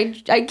walk. I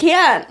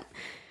can't.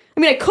 I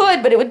mean, I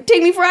could, but it would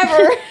take me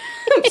forever.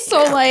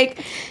 So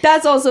like,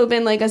 that's also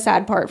been like a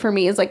sad part for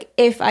me is like,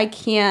 if I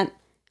can't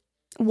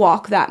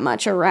walk that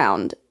much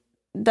around,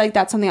 like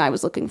that's something I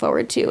was looking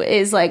forward to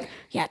is like,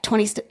 yeah,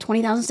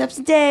 20,000 steps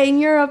a day in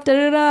Europe,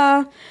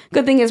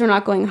 Good thing is we're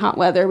not going hot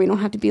weather. We don't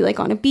have to be like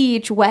on a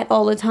beach, wet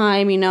all the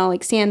time, you know,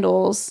 like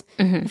sandals.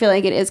 I feel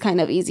like it is kind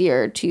of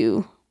easier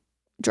to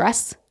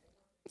dress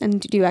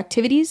and to do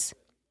activities.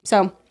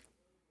 So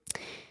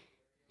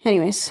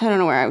anyways, I don't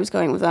know where I was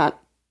going with that.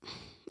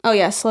 Oh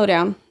yeah, slow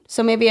down.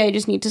 So maybe I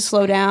just need to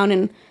slow down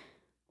and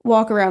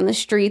walk around the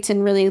streets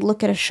and really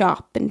look at a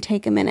shop and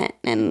take a minute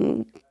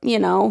and, you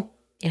know,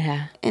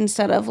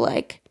 instead of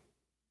like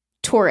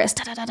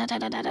tourist,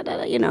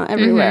 you know,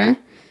 everywhere.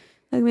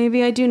 Like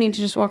maybe I do need to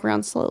just walk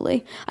around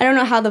slowly. I don't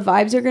know how the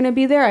vibes are going to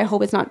be there. I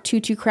hope it's not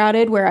too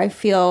crowded where I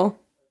feel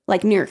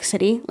like New York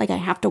City, like I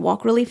have to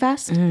walk really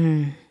fast,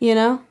 you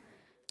know?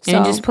 So,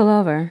 and just pull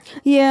over.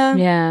 Yeah.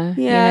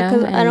 Yeah.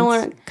 Because I don't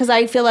want to, because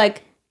I feel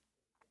like,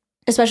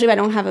 especially if I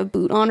don't have a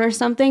boot on or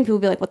something, people will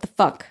be like, what the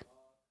fuck?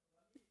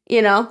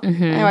 You know?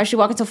 Why is she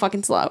walking so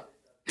fucking slow?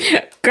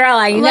 Girl,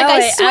 I know I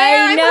it.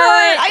 swear, I know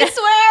it. I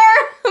swear.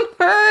 I'm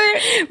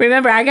hurt.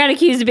 Remember, I got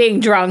accused of being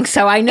drunk,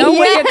 so I know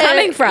where you're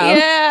coming from.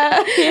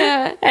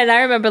 Yeah. And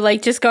I remember,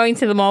 like, just going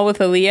to the mall with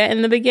Aaliyah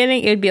in the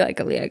beginning, it would be like,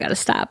 Aaliyah, I gotta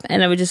stop.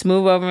 And I would just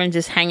move over and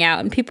just hang out.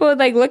 And people would,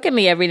 like, look at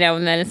me every now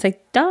and then. It's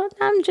like, I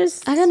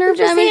got nerve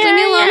damage. Leave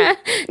me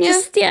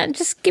alone.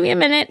 Just give me a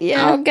minute.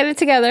 Yeah. I'll get it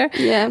together.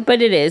 Yeah.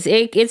 But it is.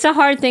 It's a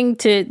hard thing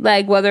to,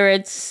 like, whether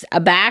it's a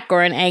back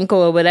or an ankle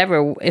or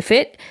whatever, if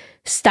it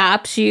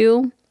stops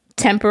you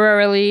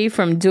temporarily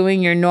from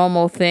doing your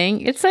normal thing,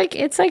 it's what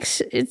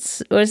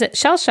is it,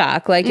 shell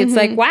shock, like it's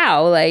like,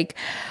 wow, like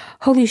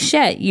holy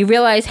shit, you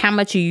realize how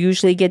much you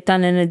usually get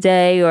done in a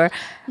day or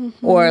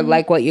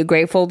like what you're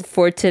grateful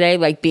for today,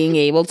 like being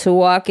able to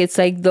walk. It's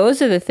like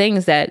those are the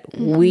things that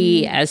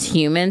we as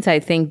humans,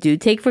 I think, do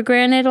take for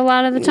granted a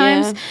lot of the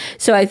times.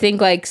 So I think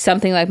like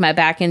something like my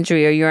back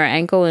injury or your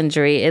ankle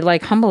injury, it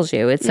like humbles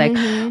you. It's like,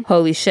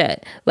 holy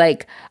shit,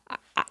 like,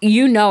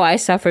 you know, I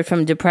suffered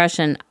from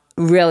depression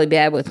really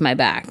bad with my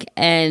back,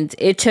 and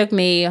it took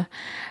me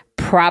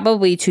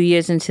probably 2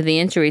 years into the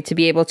injury to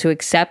be able to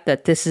accept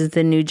that this is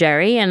the new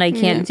Jerry and I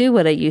can't do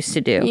what I used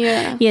to do.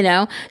 You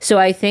know, so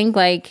I think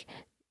like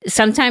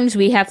sometimes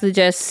we have to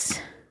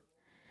just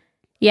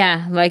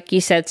like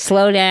you said,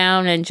 slow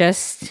down and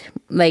just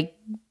like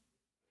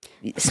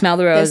smell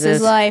the roses. This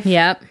is life.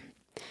 Yep.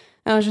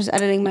 I was just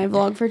editing my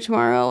vlog for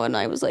tomorrow, and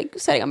I was like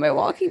setting up my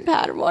walking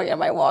pad and walking on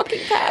my walking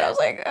pad. I was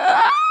like,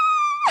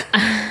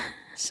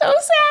 so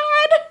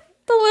sad.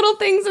 The little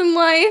things in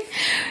life.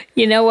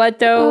 You know what,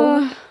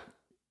 though?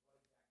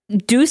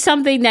 Do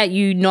something that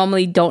you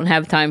normally don't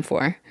have time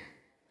for.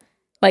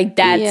 Like,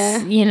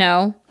 that's, you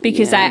know,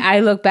 because I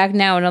look back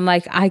now and I'm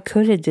like, I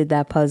could have did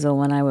that puzzle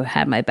when I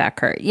had my back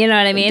hurt. You know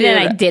what I mean? And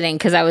I didn't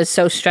because I was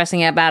so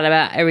stressing about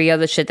every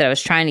other shit that I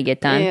was trying to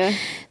get done.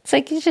 It's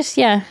like, you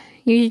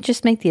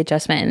just make the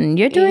adjustment and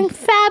you're doing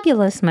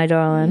fabulous, my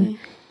darling.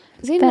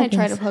 Zane and I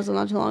tried a puzzle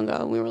not too long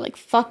ago, and we were like,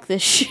 fuck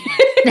this shit.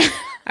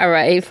 All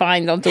right,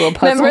 fine. Don't do a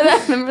puzzle.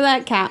 Remember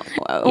that cat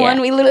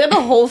one? We literally had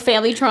the whole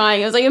family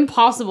trying. It was like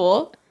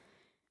impossible.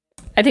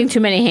 I think too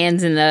many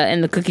hands in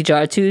the cookie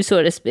jar too,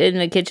 sort of in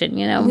the kitchen.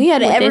 You know, we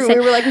had everyone.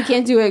 We were like, we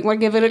can't do it. We'll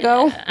give it a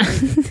go.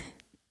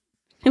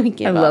 And we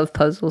gave up. Love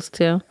puzzles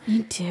too.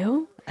 You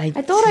do? I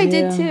thought I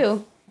did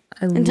too.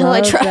 Until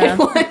I tried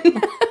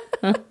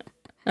one.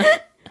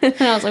 And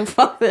I was like,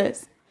 fuck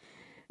this.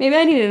 Maybe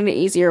I needed an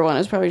easier one. It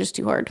was probably just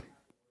too hard.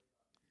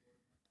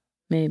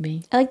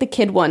 Maybe. I like the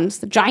kid ones,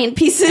 the giant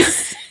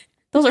pieces.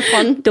 Those are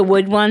fun. The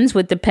wood ones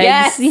with the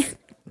pegs. Yes.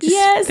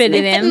 Just fit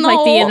it in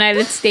like the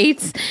United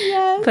States.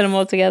 Yes. Put them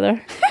all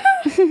together.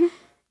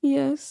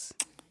 Yes.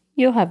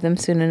 You'll have them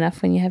soon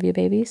enough when you have your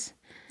babies.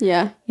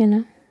 Yeah. You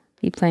know,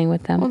 be playing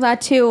with them. Well,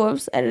 that too. I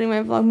was editing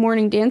my vlog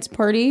morning dance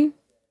party.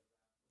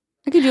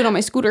 I could do it on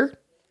my scooter.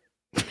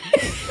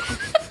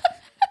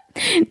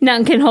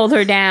 None can hold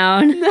her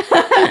down.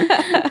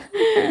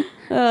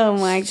 Oh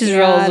my god. She just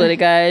rolls with it,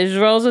 guys. She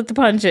rolls with the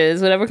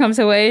punches. Whatever comes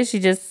her way, she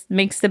just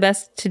makes the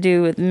best to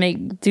do.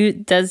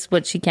 Does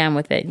what she can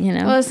with it, you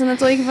know? Well, listen,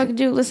 that's all you can fucking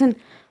do. Listen,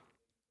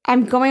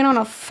 I'm going on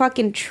a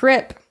fucking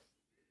trip.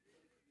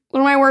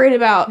 What am I worried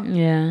about?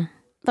 Yeah.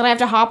 That I have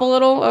to hop a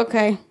little?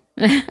 Okay.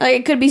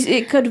 Like,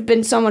 it could have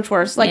been so much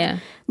worse. Like,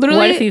 literally.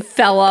 What if you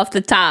fell off the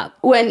top?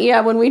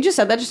 When we just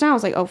said that just now, I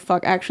was like, oh,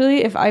 fuck.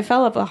 Actually, if I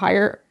fell up a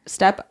higher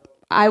step,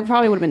 I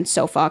probably would have been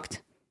so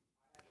fucked.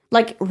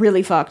 Like,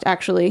 really fucked,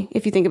 actually,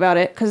 if you think about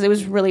it. Because it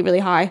was really, really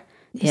high.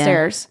 The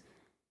stairs.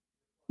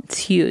 It's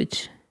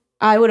huge.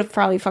 I would have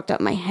probably fucked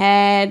up my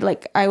head.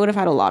 Like, I would have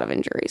had a lot of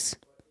injuries.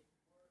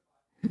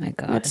 Oh my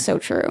God. That's so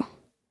true.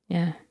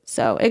 Yeah.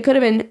 So, it could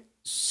have been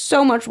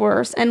so much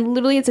worse. And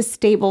literally, it's a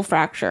stable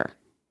fracture.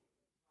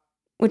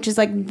 Which is,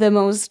 like, the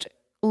most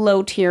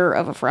low tier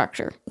of a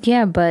fracture.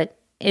 Yeah, but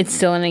it's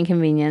still an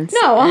inconvenience.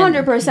 No,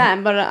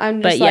 100%. But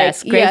I'm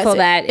just grateful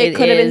that it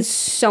could have been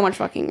so much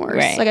fucking worse.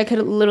 Right. Like, I could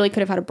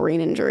have had a brain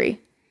injury.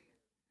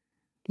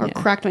 Or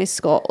cracked my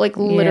skull. Like,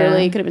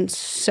 literally, it could have been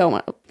so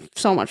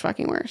much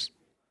fucking worse.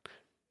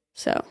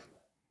 So,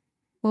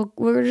 well,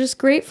 we're just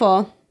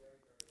grateful.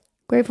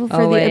 Grateful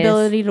for the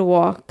ability to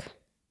walk.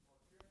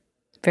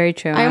 Very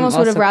true. I almost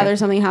would have rather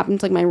something happened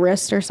to, like, my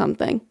wrist or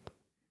something.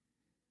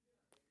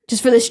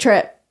 Just for this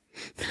trip.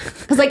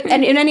 Because, like,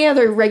 in any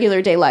other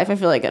regular day life, I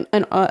feel like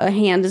a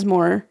hand is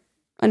more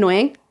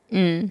annoying.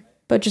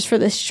 But just for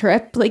this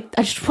trip, like,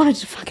 I just wanted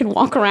to fucking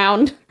walk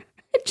around.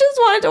 I just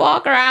wanted to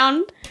walk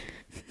around.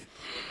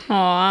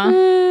 Aw.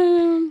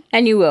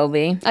 And you will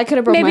be. I could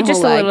have broke my maybe whole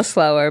just leg. a little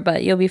slower,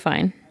 but you'll be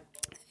fine.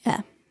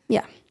 Yeah.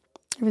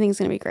 Everything's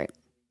going to be great.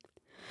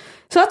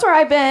 So that's where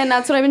I've been.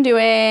 That's what I've been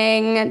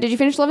doing. Did you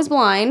finish Love is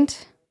Blind?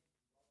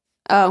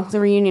 Oh, the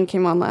reunion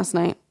came on last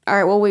night. All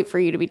right, we'll wait for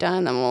you to be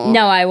done, then we'll...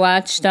 No, I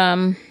watched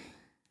the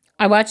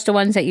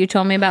ones that you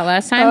told me about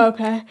last time. Oh,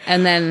 okay.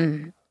 And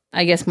then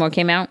I guess more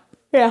came out.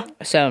 Yeah.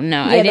 So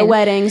no, I didn't. The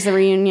weddings, the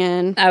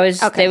reunion.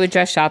 They were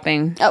dress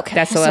shopping. Okay.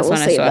 That's the last one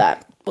I saw.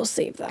 We'll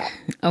save that.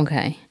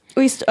 Okay.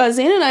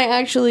 Zane and I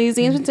actually,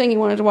 Zane's been saying he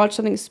wanted to watch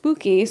something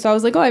spooky, so I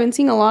was like, I've been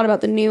seeing a lot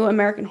about the new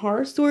American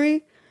Horror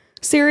Story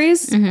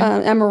series.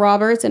 Emma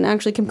Roberts and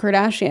actually Kim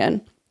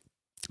Kardashian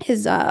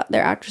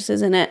their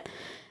actresses in it.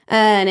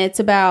 And it's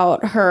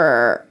about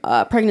her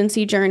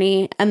pregnancy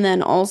journey, and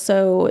then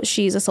also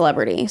she's a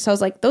celebrity. So I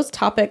was like, those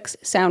topics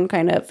sound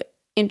kind of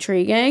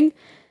intriguing,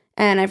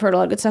 and I've heard a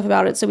lot of good stuff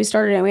about it. So we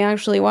started, and we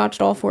actually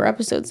watched all 4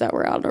 episodes that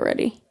were out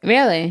already.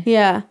 Really?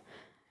 Yeah.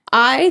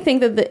 I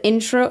think that the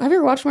intro... Have you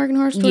ever watched American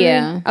Horror Story?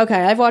 Yeah. Okay,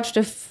 I've watched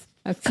a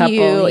couple,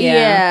 few.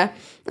 Yeah.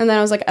 And then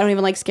I was like, I don't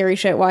even like scary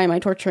shit. Why am I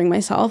torturing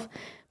myself?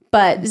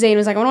 But Zane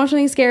was like, I want to watch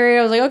something scary.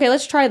 I was like, okay,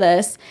 let's try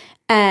this.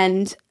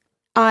 And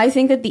I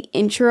think that the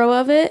intro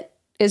of it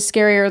is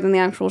scarier than the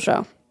actual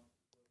show.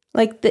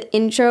 Like, the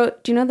intro...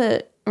 Do you know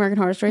the American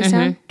Horror Story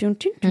sound? Dun,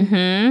 dun, dun.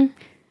 Mm-hmm.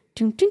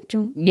 Dun, dun,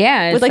 dun.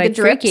 Yeah, it's with like the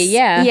drips. freaky,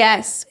 yeah.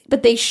 Yes.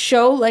 But they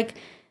show, like...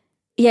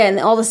 Yeah, and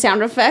all the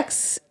sound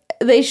effects...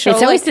 They show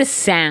it's always like, the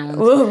sound.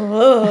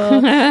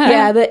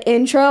 Yeah, the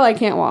intro I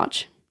can't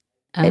watch.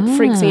 It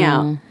freaks me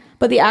out.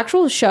 But the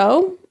actual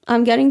show,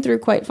 I'm getting through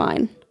quite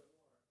fine.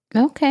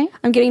 Okay.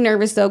 I'm getting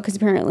nervous though because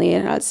apparently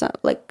it has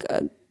like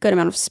a good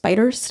amount of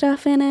spider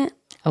stuff in it.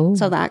 Oh.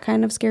 So that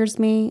kind of scares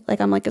me. Like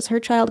I'm like, is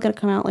her child gonna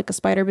come out like a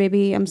spider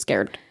baby? I'm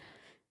scared.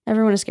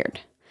 Everyone is scared.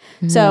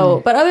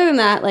 So, but other than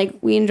that, like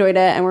we enjoyed it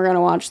and we're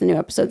gonna watch the new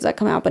episodes that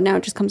come out. But now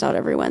it just comes out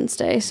every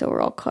Wednesday, so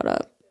we're all caught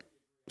up.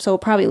 So we'll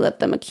probably let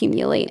them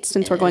accumulate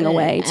since we're going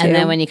away too. And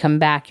then when you come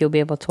back, you'll be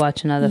able to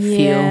watch another few.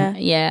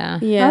 Yeah.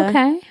 Yeah.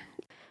 Okay.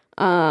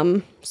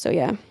 So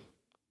yeah.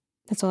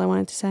 That's all I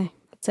wanted to say.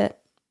 That's it.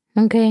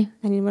 Okay.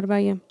 I mean, what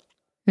about you?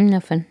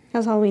 Nothing.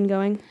 How's Halloween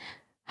going?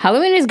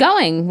 Halloween is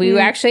going. We were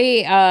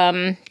actually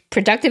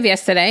productive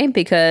yesterday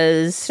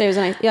because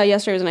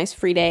yesterday was a nice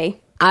free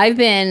day. I've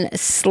been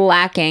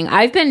slacking.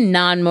 I've been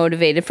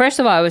non-motivated. First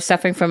of all, I was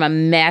suffering from a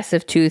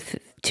massive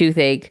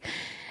toothache,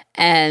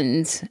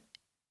 and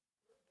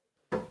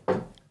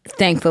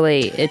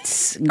thankfully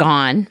it's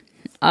gone.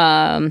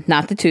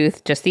 Not the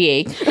tooth, just the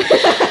ache.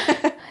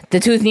 the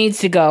tooth needs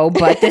to go,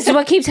 but this is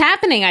what keeps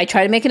happening. I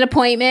try to make an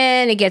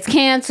appointment, it gets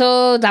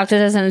canceled, doctor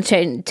doesn't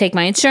take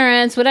my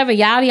insurance, whatever,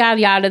 yada,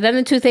 yada, yada. Then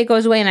the toothache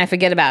goes away and I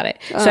forget about it.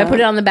 So I put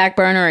it on the back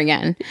burner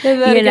again,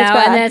 and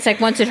then it's like,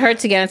 once it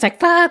hurts again, it's like,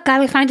 fuck,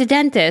 gotta find a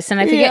dentist. And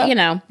I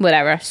forget,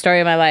 whatever, story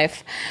of my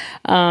life.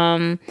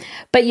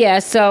 But yeah,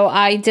 so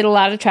I did a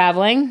lot of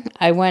traveling.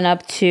 I went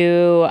up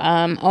to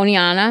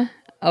Oneonta,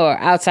 or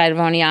outside of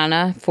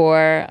Oneonta,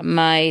 for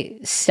my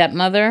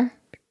stepmother.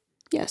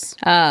 Yes.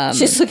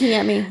 She's looking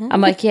at me.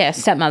 I'm like, yeah,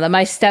 stepmother.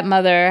 My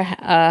stepmother,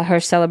 her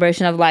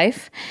celebration of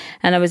life.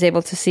 And I was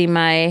able to see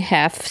my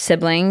half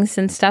siblings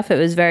and stuff. It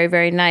was very,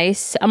 very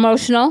nice.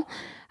 Emotional.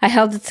 I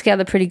held it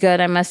together pretty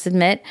good, I must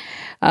admit.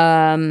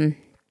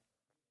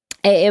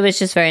 It was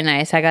just very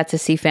nice. I got to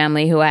see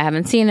family who I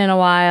haven't seen in a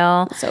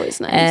while. It's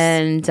always nice.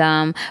 And,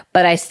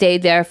 but I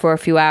stayed there for a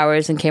few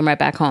hours and came right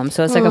back home.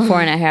 So it's like a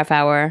 4.5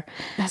 hour.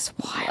 That's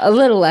wild. A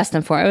little less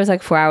than 4. It was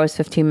like 4 hours,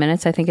 15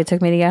 minutes. I think it took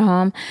me to get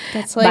home.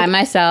 That's like by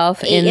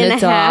myself in the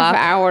dark. 8.5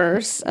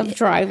 hours of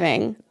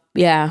driving.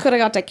 Yeah. Could have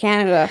got to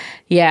Canada.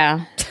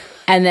 Yeah.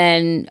 And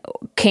then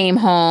came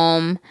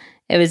home.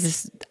 It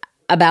was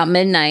about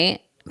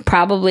midnight.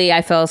 Probably,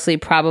 I fell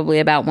asleep probably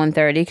about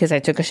 1:30 because I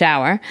took a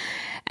shower.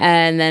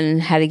 And then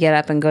had to get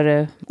up and go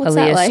to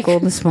Aaliyah's school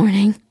this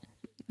morning.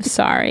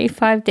 Sorry,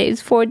 5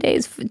 days, 4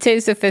 days.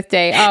 Today's the 5th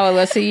day. Oh,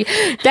 Allisa,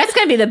 that's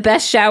going to be the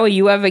best shower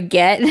you ever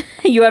get,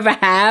 you ever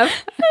have.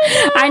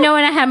 I know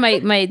when I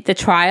had the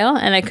trial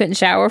and I couldn't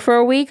shower for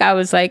a week, I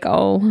was like,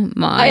 oh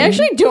my I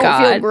actually don't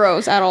God. feel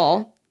gross at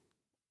all.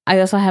 I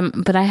also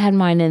but I had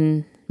mine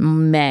in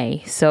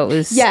May, so it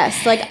was...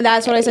 Yes, like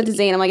that's what I said to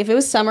Zane. I'm like, if it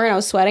was summer and I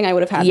was sweating, I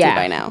would have had to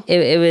by now.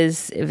 It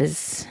was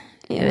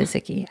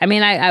icky. I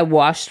mean, I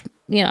washed...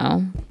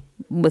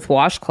 with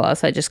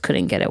washcloths, I just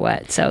couldn't get it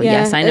wet. So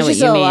yes, I know what you mean. It's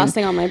just the last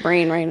thing on my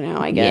brain right now,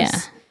 I guess.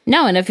 Yeah.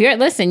 No, and if you're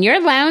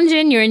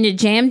lounging, you're in your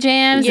jams.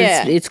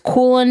 Yeah. It's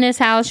cool in this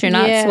house. You're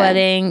not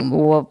sweating.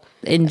 Well,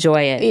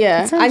 enjoy it.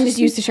 Yeah, I'm just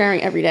used to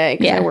showering every day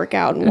because I work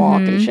out and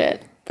walk and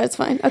shit. But it's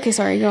fine. Okay,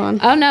 sorry, go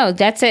on. Oh no,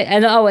 that's it.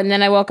 And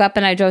then I woke up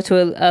and I drove to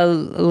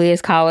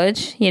Aaliyah's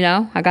college.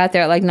 I got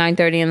there at like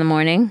 9:30 in the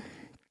morning.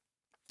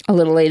 A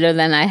little later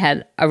than I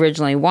had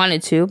originally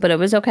wanted to, but it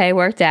was okay. It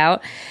worked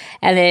out.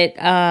 And it,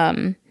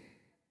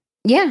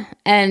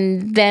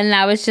 and then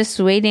I was just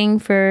waiting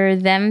for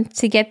them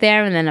to get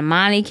there, and then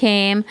Amani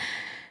came.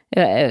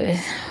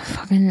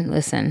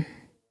 Listen,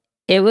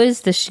 it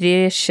was the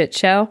shittiest shit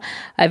show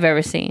I've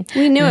ever seen.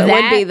 We knew it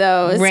would be,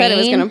 though. It said it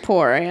was going to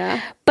pour,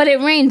 yeah. But it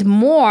rained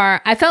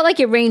more. I felt like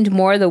it rained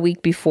more the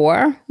week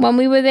before when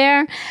we were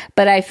there,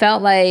 but I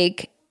felt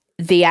like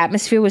the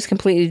atmosphere was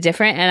completely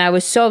different, and I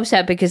was so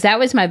upset because that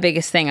was my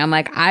biggest thing. I'm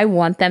like, I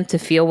want them to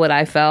feel what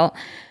I felt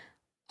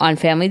on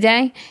Family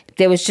Day.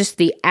 There was just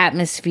the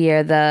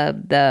atmosphere,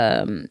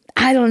 the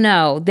I don't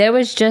know. There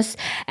was just,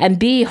 and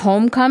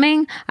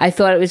homecoming, I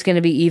thought it was going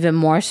to be even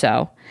more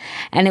so.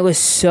 And it was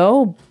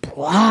so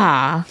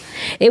blah.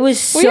 It was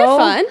so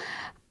fun.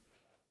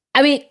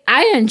 I mean,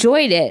 I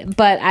enjoyed it,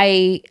 but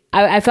I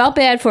felt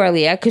bad for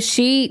Aaliyah because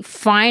she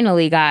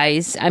finally,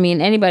 guys, I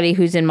mean, anybody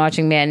who's in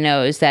marching band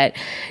knows that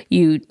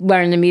you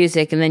learn the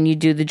music and then you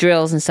do the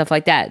drills and stuff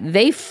like that.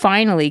 They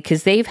finally,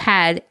 because they've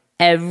had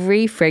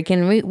every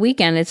freaking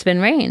weekend it's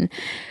been rain.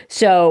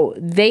 So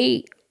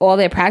all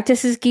their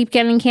practices keep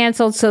getting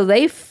canceled. So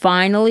they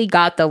finally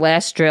got the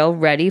last drill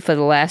ready for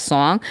the last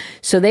song.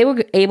 So they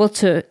were able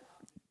to,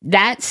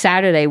 that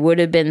Saturday would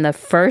have been the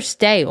first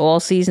day all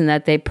season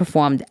that they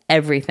performed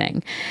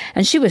everything.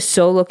 And she was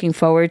so looking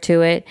forward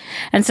to it.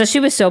 And so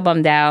she was so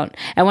bummed out.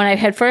 And when I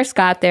had first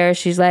got there,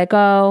 she's like,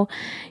 oh,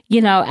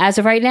 as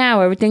of right now,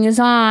 everything is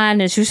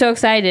on. And she was so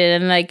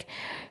excited. And like,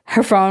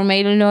 her phone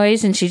made a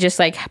noise and she just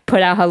like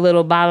put out her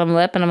little bottom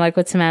lip. And I'm like,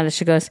 what's the matter?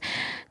 She goes,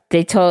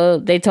 they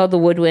told the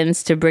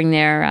Woodwinds to bring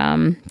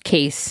their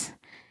case.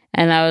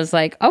 And I was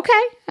like,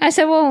 okay. I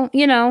said, well,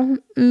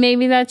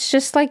 maybe that's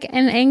just like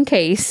an in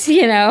case,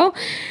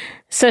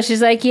 So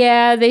she's like,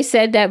 yeah, they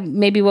said that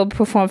maybe we'll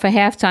perform for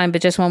halftime,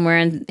 but just when we're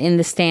in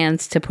the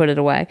stands to put it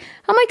away.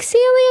 I'm like, see,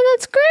 Aaliyah,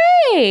 that's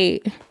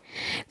great.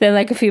 Then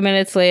like a few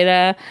minutes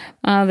later,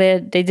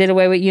 they did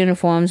away with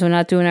uniforms. We're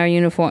not doing our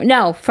uniform.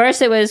 No,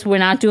 first it was, we're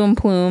not doing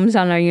plumes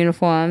on our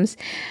uniforms.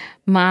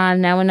 Ma,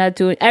 now we're not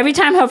doing... Every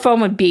time her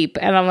phone would beep.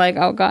 And I'm like,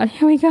 oh God,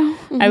 here we go.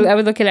 Mm-hmm. I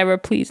would look at her,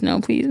 please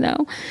no, please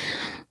no.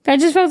 I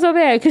just felt so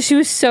bad because she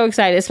was so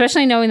excited,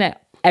 especially knowing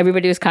that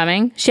everybody was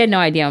coming. She had no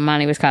idea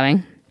Amani was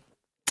coming.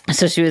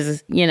 So she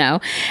was,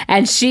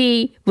 and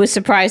she was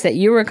surprised that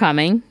you were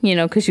coming,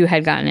 because you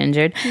had gotten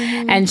injured.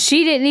 Mm-hmm. And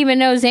she didn't even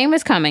know Zane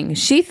was coming.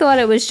 She thought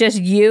it was just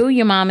you,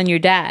 your mom, and your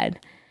dad.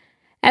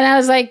 And I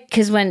was like,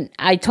 because when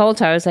I told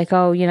her, I was like,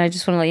 oh, I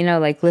just want to let you know,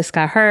 like, Liz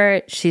got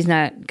hurt. She's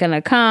not going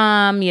to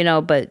come,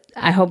 but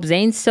I hope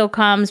Zane still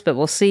comes, but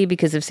we'll see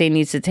because if Zane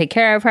needs to take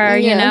care of her,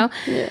 Yeah.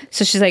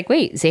 So she's like,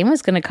 wait, Zane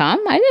was going to come?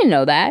 I didn't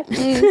know that.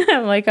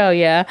 I'm like, oh,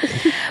 yeah.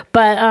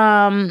 But,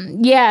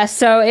 yeah,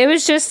 so it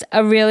was just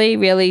a really,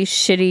 really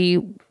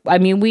shitty I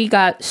mean, we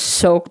got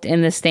soaked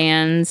in the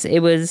stands. It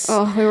was...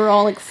 Oh, we were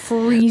all like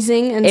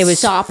freezing and it was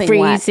sopping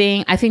freezing.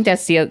 wet. I think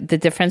that's the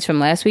difference from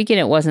last weekend.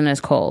 It wasn't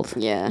as cold.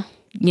 Yeah.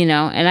 You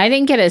know, and I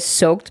didn't get as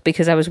soaked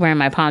because I was wearing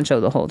my poncho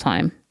the whole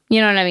time. You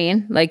know what I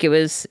mean? Like, it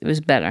was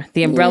better.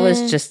 The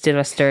umbrellas just did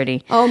us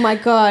dirty. Oh my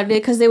God,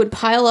 because they would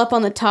pile up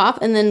on the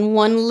top and then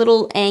one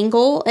little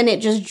angle and it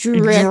just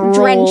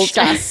drenched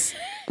us.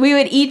 We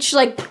would each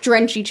like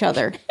drench each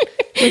other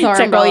with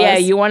our umbrellas. Oh yeah,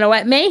 you want to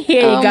wet me?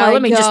 Here you go.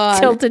 Let me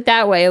just tilt it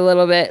that way a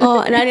little bit.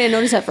 Oh, and I didn't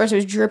notice at first. It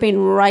was dripping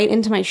right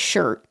into my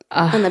shirt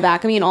on the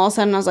back of me. And all of a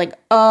sudden I was like,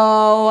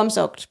 oh, I'm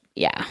soaked.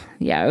 Yeah,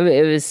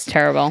 it was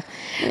terrible.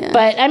 Yeah.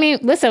 But I mean,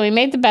 listen, we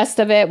made the best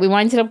of it. We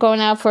ended up going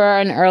out for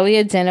an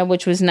earlier dinner,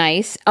 which was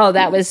nice. Oh,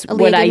 that was Allisa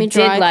what I did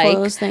dry like.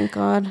 Clothes, thank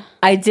God.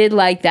 I did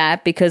like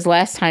that because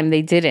last time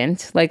they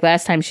didn't. Like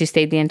last time she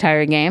stayed the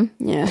entire game.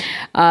 Yeah.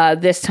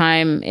 This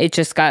time it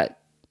just got.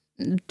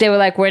 They were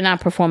like, we're not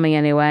performing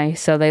anyway,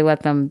 so they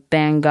let them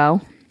bang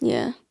go.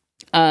 Yeah.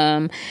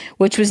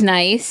 Which was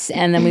nice.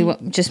 And then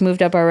we just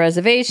moved up our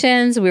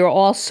reservations. We were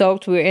all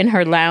soaked. We were in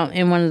her lounge,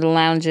 in one of the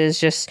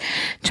lounges, just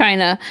trying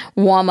to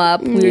warm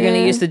up. We were going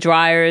to use the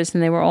dryers,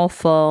 and they were all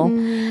full.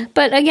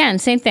 But again,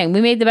 same thing.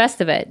 We made the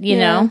best of it, you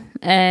know.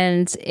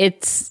 And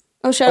it's.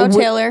 Oh, shout out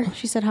Taylor.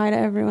 She said hi to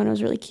everyone. It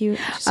was really cute.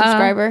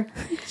 Subscriber.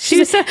 She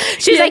was like,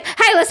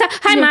 hi, Alyssa.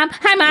 Hi, Mom.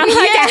 Hi, Mom.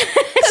 Yeah.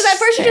 Because at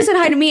first she just said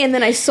hi to me, and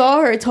then I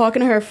saw her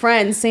talking to her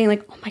friends, saying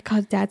like, "Oh my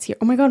God, Dad's here.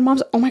 Oh my God,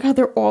 Mom's. Oh my God,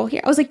 they're all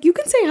here." I was like, "You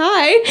can say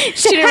hi."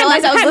 She didn't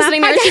realize I was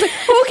listening to her. She's like,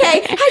 "Okay,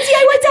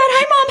 hi, Dad.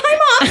 Hi, Mom.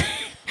 Hi, Mom."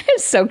 It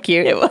was so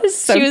cute. It was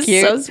so cute.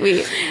 She was so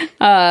sweet.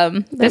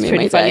 That's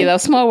pretty funny though.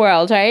 Small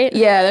world, right?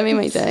 Yeah, that made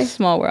my day.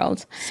 Small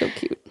world. So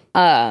cute.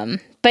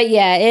 But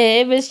yeah,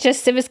 it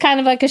was kind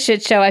of like a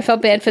shit show. I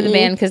felt bad for the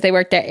band because they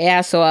worked their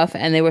ass off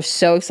and they were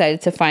so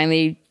excited to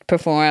finally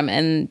perform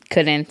and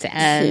couldn't.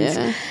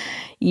 And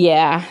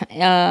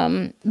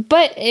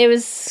but it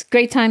was a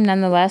great time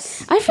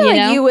nonetheless. I feel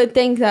like you would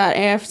think that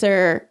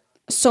after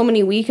so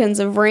many weekends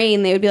of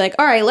rain, they would be like,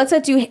 all right, let's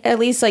at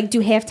least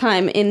do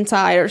halftime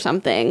inside or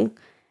something.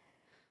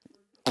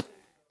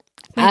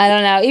 I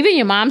don't know. Even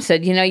your mom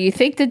said, you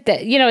think that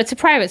it's a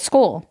private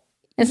school.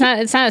 It's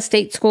not a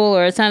state school,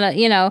 or it's not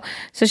a,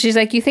 so she's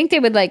like, you think they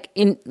would put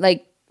an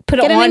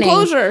awning, an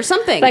enclosure or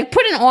something,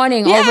 put an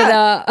awning over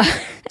the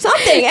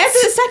something. After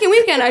the second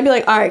weekend, I'd be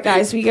like, all right,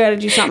 guys, we got to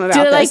do something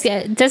about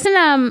this. Doesn't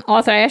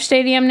Arthur Ashe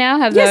Stadium now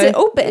have it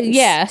opens.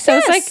 Yeah, so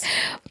it's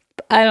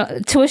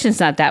like, tuition's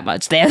not that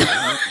much there.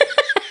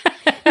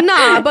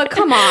 Nah, but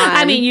come on.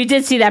 I mean, you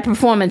did see that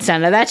performance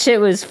center. That shit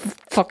was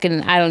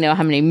fucking, I don't know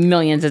how many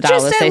millions of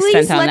dollars they spent on that.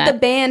 Just at least let the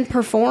band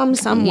perform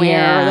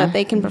somewhere that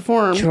they can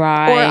perform.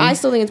 Try. Or I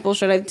still think it's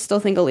bullshit. I still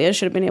think Aaliyah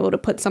should have been able to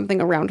put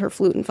something around her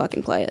flute and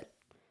fucking play it.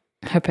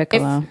 Her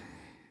piccolo.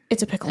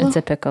 It's a piccolo? It's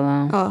a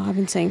piccolo. Oh, I've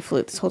been saying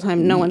flute this whole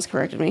time. No one's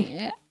corrected me.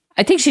 Yeah.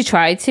 I think she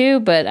tried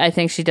to, but I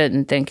think she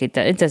didn't think it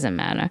doesn't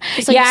matter.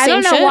 I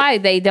don't know shit? why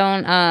they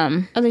don't.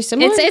 Are they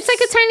similar? It's like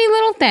a tiny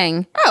little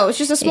thing. Oh, it's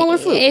just a smaller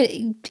flute.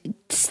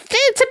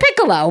 It's a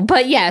piccolo,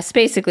 but yes,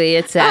 basically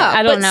it's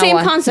I don't know. Same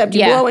concept.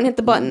 You blow and hit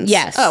the buttons.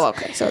 Yes. Oh,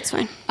 okay, so it's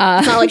fine.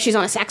 It's not like she's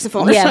on a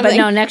saxophone or something. But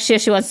no, next year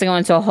she wants to go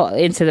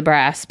into the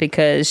brass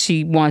because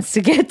she wants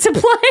to get to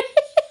play.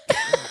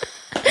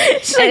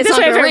 She's like, this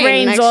way if it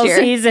rains all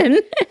season.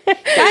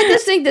 I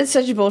just think that's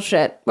such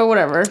bullshit, but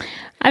whatever.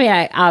 I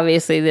mean,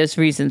 obviously there's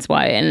reasons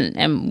why,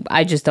 and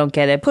I just don't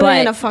get it. Put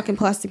it in a fucking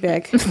plastic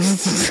bag.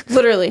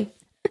 Literally.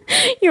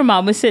 Your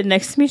mom was sitting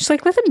next to me. She's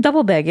like, let them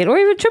double bag it or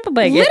even triple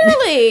bag it.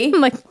 Literally.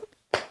 I'm like,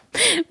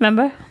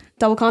 remember?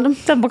 Double condom,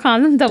 double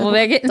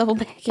bag it. Double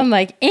bag it. I'm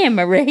like,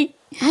 Anne-Marie.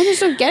 I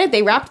just don't get it.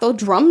 They wrapped the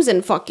drums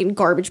in fucking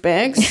garbage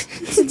bags.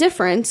 What's the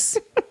difference?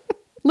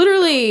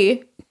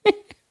 Literally.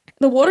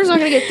 The water's not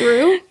going to get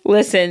through.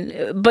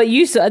 Listen, but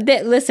you saw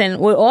that.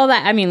 Listen, with all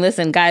that, I mean,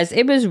 listen, guys,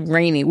 it was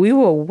rainy. We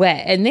were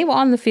wet, and they were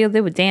on the field.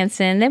 They were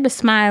dancing. They were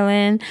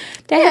smiling.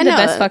 They had the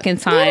best fucking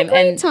time. They had a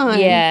great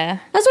time. Yeah,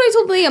 that's what I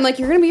told Lee. I'm like,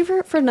 you're going to be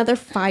here for another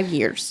 5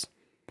 years.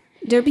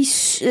 There's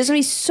going to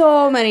be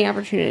so many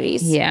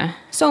opportunities. Yeah,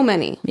 so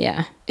many.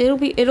 Yeah,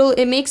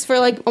 it makes for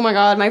like, oh my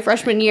God, my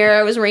freshman year,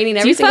 it was raining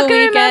every single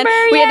weekend. Remember?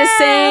 We had to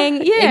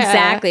sing. Yeah,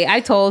 exactly. I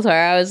told her,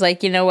 I was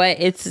like, you know what?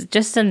 It's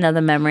just another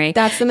memory.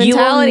 That's the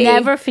mentality. You will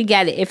never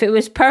forget it. If it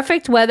was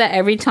perfect weather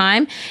every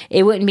time,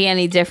 it wouldn't be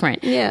any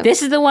different. Yeah,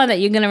 this is the one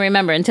that you're going to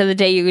remember until the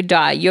day you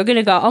die. You're going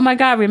to go, oh my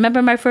God,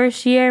 remember my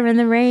first year in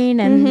the rain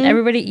and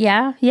everybody.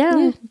 Yeah.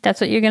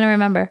 That's what you're going to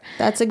remember.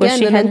 That's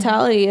again the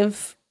mentality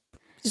of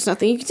there's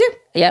nothing you can do.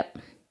 Yep.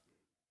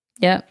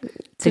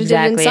 It's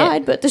exactly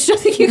inside, but there's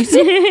nothing you can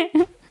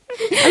do.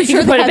 I'm sure you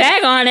can put a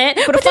bag on it.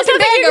 Put a fucking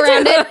bag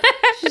around it.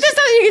 But there's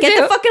nothing you can do.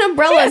 Get the fucking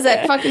umbrellas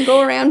that fucking go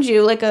around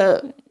you like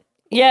a...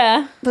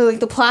 Yeah. Like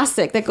the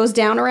plastic that goes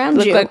down around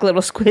you. Look like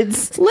little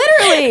squids.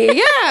 Literally.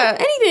 Yeah.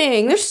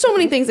 Anything. There's so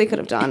many things they could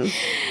have done.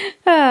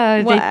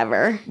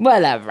 Whatever.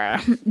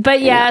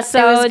 But yeah,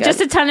 so just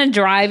a ton of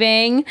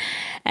driving.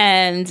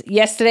 And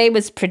yesterday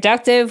was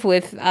productive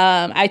with,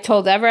 I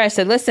told Ever, I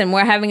said, listen,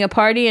 we're having a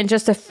party in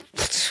just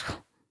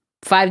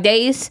 5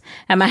 days,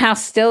 and my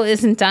house still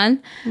isn't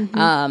done.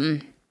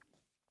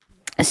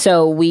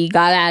 So we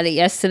got at it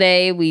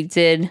yesterday. We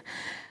did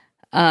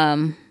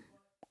a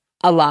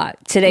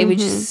lot. Today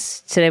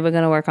we're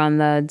gonna work on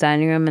the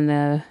dining room and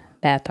the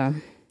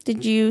bathroom.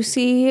 Did you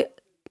see?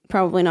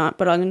 Probably not,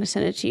 but I'm going to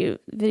send it to you.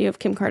 Video of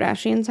Kim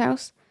Kardashian's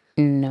house.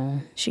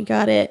 No. She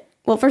got it.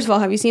 Well, first of all,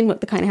 have you seen what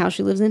the kind of house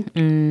she lives in?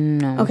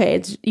 No.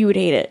 Okay, you would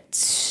hate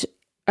it.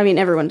 I mean,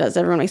 everyone does.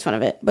 Everyone makes fun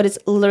of it. But it's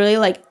literally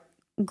like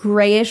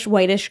grayish,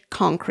 whitish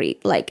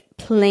concrete. Like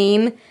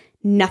plain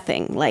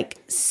nothing. Like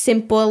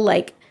simple,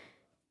 like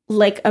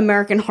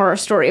American Horror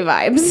Story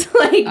vibes.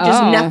 Like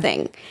just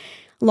nothing.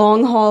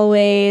 Long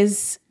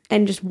hallways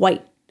and just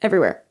white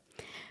everywhere.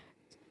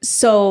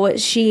 So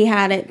she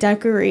had it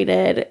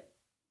decorated,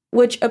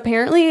 which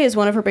apparently is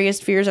one of her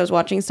biggest fears. I was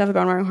watching stuff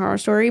about American Horror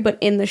Story, but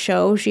in the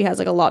show, she has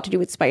like a lot to do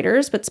with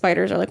spiders, but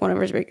spiders are like one of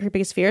her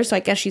biggest fears. So I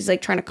guess she's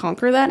like trying to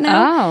conquer that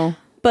now. Oh.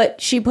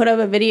 But she put up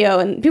a video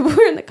and people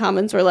were in the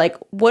comments were like,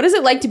 what is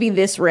it like to be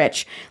this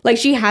rich? Like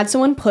she had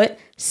someone put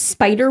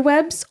spider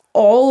webs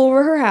all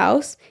over her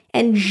house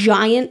and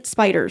giant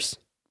spiders.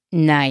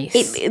 Nice.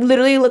 It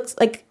literally looks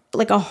like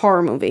a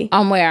horror movie.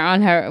 On where?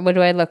 On her, what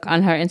do I look?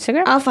 On her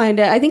Instagram? I'll find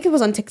it. I think it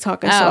was on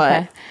TikTok. I saw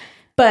it.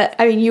 But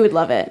I mean, you would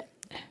love it.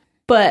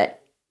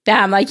 But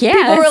I'm like, yeah,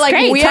 people were like,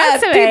 great.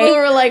 People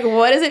were like,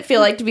 what does it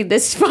feel like to be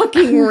this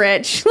fucking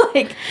rich?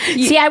 Like,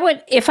 see, I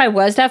would, if I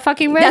was that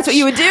fucking rich, that's what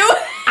you would do.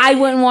 I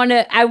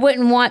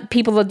wouldn't want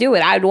people to do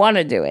it. I'd want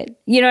to do it.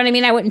 You know what I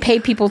mean? I wouldn't pay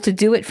people to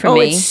do it for me. Oh,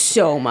 it's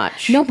so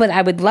much. No, but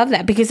I would love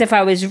that because if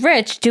I was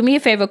rich, do me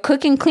a favor,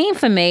 cook and clean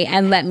for me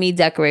and let me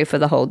decorate for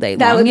the whole day long.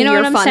 That would be you know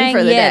your what I'm fun saying?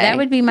 for the day. That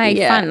would be my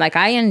fun. Like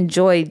I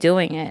enjoy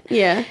doing it.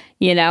 Yeah.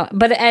 You know,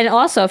 but and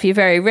also if you're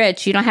very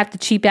rich, you don't have to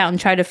cheap out and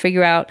try to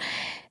figure out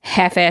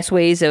half-ass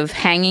ways of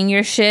hanging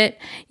your shit,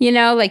 you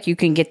know, like you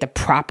can get the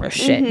proper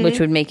shit, which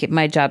would make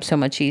my job so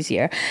much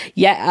easier.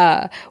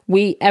 Yeah,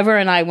 Ever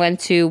and I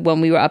went to,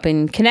 when we were up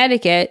in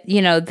Connecticut,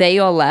 you know, they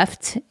all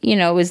left, you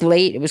know, it was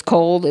late, it was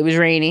cold, it was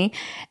rainy,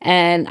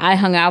 and I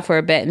hung out for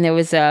a bit, and there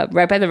was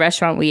right by the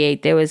restaurant we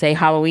ate, there was a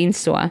Halloween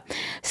store.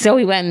 So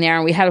we went in there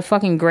and we had a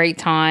fucking great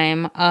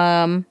time,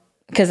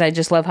 because I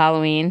just love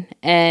Halloween.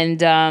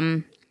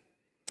 And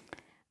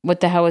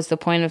what the hell was the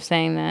point of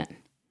saying that?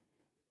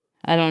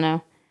 I don't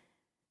know.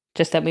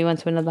 Just that we went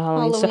to another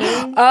Halloween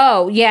store.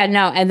 Oh, yeah,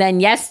 no. And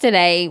then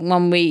yesterday,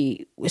 when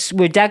we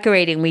were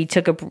decorating, we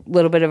took a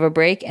little bit of a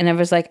break. And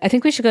Ever's like, I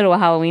think we should go to a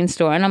Halloween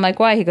store. And I'm like,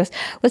 why? He goes,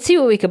 let's see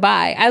what we could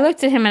buy. I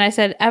looked at him and I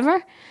said,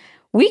 Ever,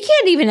 we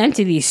can't even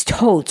empty these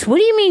totes. What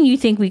do you mean you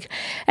think we...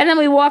 And then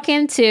we walk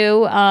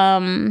into...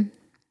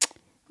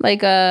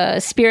 like a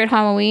Spirit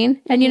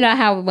Halloween. And you know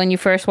how when you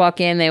first walk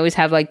in, they always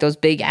have like those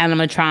big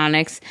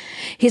animatronics.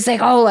 He's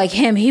like, oh, like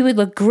him, he would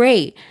look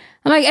great.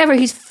 I'm like, Ever,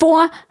 he's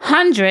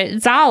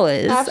 $400.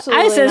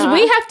 Absolutely I says, not.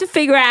 we have to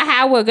figure out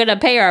how we're going to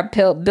pay our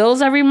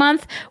bills every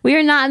month. We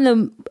are not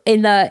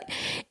in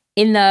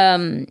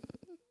the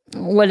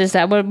what is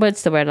that?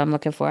 What's the word I'm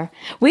looking for?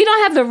 We don't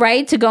have the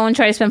right to go and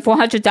try to spend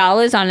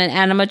 $400 on an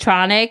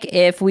animatronic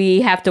if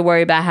we have to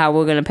worry about how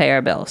we're going to pay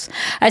our bills.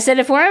 I said,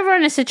 if we're ever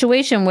in a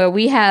situation where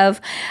we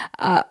have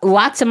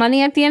lots of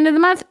money at the end of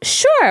the month,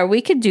 sure,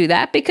 we could do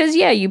that because,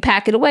 yeah, you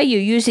pack it away, you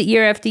use it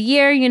year after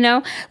year, you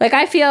know? Like,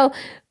 I feel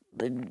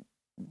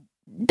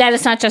that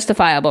it's not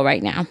justifiable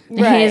right now.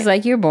 Right. He's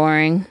like, you're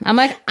boring. I'm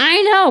like,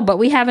 I know, but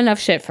we have enough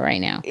shit for right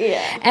now.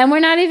 Yeah. And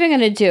we're not even going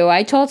to do.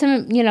 I told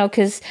him, you know,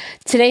 because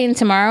today and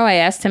tomorrow I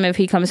asked him if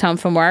he comes home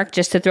from work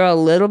just to throw a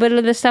little bit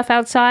of the stuff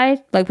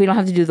outside. Like, we don't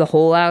have to do the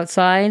whole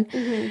outside,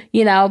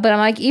 you know. But I'm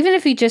like, even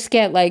if you just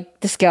get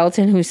like the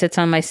skeleton who sits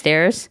on my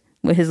stairs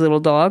with his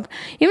little dog,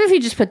 even if you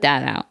just put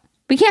that out.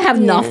 We can't have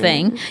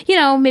nothing. You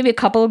know, maybe a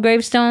couple of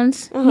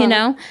gravestones, you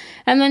know.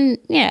 And then,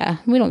 yeah,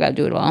 we don't got to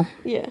do it all.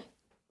 Yeah.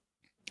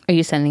 Are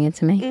you sending it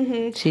to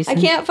me? I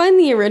can't find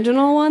the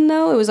original one,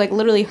 though. It was like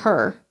literally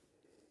her.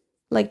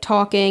 Like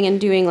talking and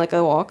doing like a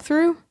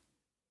walkthrough.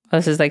 Oh,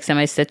 this is like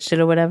semi-stitched it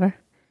or whatever?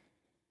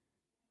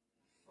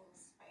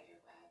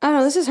 I don't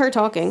know. This is her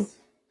talking.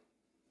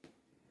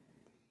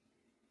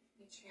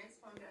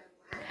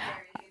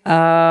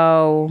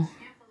 Oh.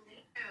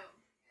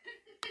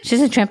 She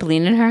has a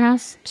trampoline in her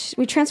house?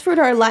 We transformed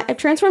our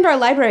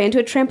library into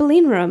a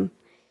trampoline room.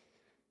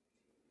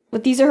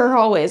 But these are her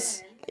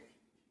hallways.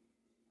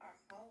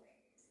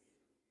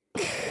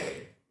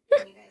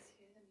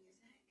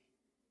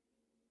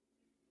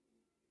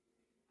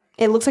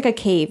 It looks like a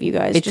cave, you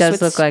guys. It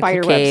does look like a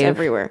spider webs cave.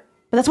 everywhere.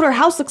 But that's what our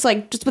house looks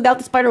like, just without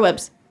the spider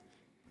webs.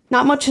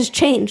 Not much has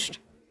changed.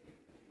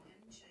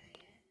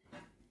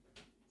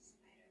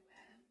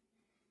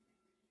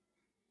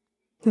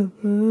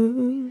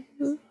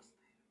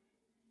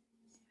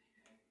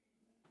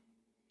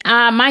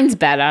 Mine's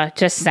better,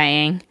 just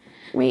saying.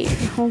 Wait,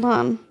 hold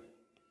on.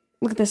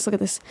 Look at this, look at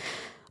this.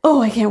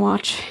 Oh, I can't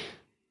watch.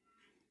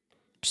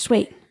 Just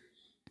wait.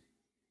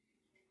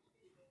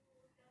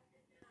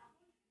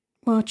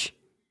 Watch.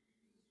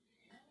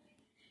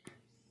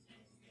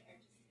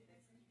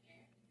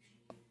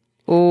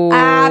 Ooh.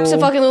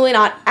 Abso-fucking-lutely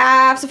not.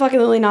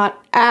 Abso-fucking-lutely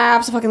not.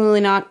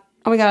 Abso-fucking-lutely not.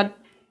 Oh my God.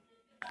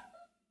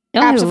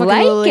 Oh,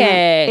 I like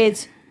it.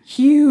 It's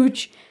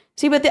huge.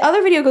 See, but the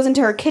other video goes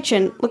into her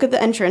kitchen. Look at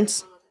the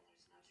entrance.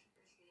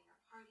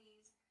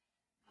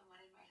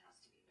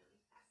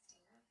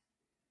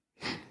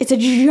 It's a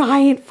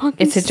giant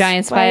fucking It's a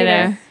giant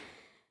spider.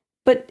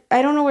 But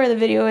I don't know where the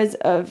video is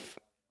of...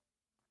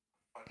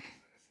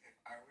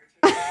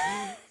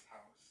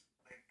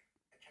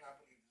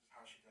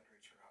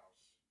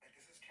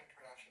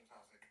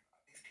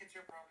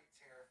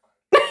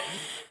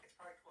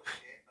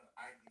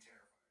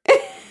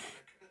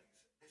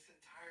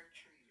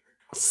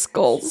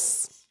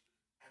 Skulls.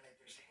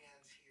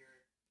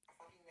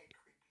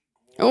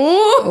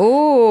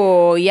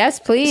 Oh, yes,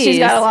 please. She's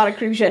got a lot of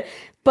creepy shit.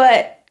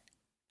 But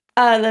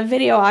the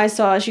video I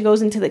saw, she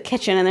goes into the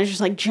kitchen and there's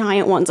just like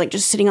giant ones like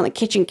just sitting on the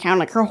kitchen counter.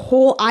 Like her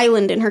whole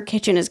island in her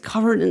kitchen is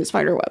covered in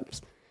spider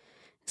webs.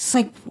 It's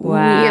like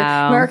weird.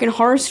 American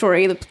Horror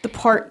Story. The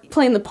part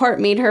playing the part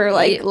made her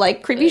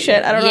like creepy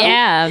shit. I don't know.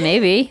 Yeah,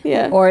 maybe.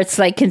 Yeah. Or it's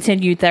like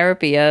continued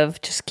therapy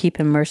of just keep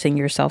immersing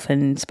yourself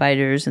in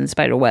spiders and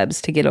spider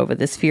webs to get over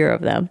this fear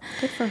of them.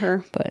 Good for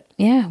her. But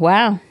yeah,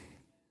 wow.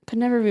 Could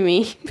never be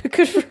me, but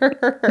good for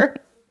her.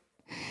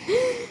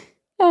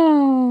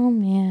 Oh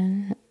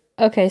man.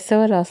 Okay, so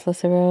what else,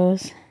 Lissa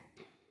Rose?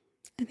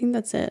 I think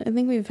that's it. I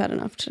think we've had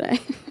enough today.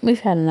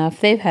 We've had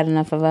enough. They've had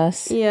enough of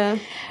us. Yeah.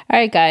 All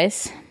right,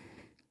 guys.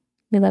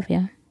 We love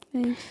you.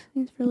 Thanks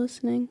for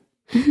listening.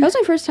 That was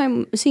my first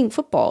time seeing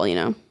football, you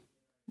know.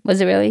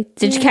 Was it really?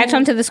 Did you catch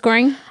on to the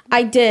scoring?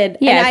 I did.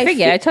 Yeah, I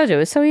figured. I told you it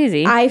was so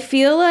easy. I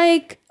feel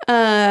like,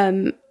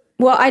 well,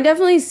 I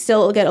definitely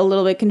still get a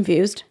little bit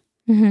confused,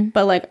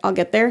 but like I'll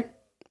get there,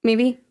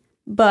 maybe.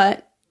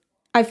 But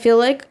I feel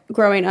like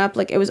growing up,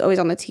 like it was always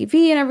on the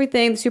TV and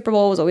everything. The Super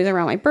Bowl was always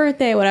around my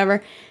birthday,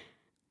 whatever.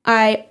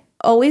 I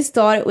always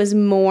thought it was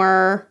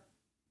more,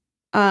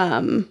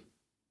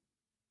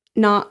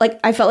 not like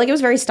I felt like it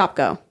was very stop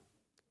go,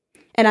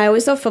 and I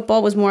always thought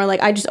football was more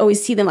like I just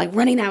always see them like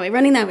running that way,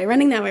 running that way,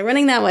 running that way,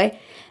 running that way,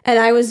 and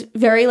I was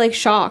very like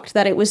shocked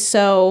that it was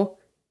so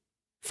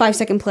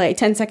 5-second play,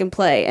 10-second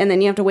play, and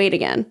then you have to wait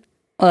again.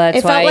 Well,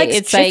 that's why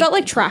it felt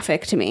like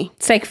traffic to me.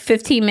 It's like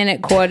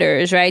 15-minute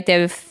quarters, right?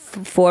 They have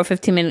 4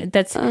 15-minute.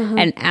 That's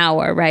an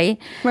hour, right?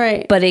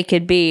 Right. But it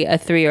could be a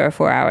 3 or a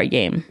 4 hour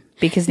game.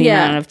 Because the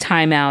amount of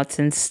timeouts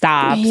and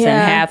stops and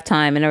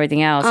halftime and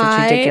everything else,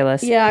 it's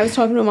ridiculous. Yeah, I was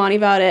talking to Amani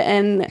about it,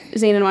 and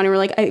Zane and Amani were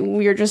like,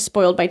 we were just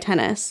spoiled by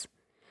tennis.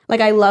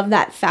 Like, I love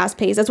that fast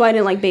pace. That's why I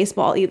didn't like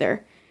baseball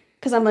either.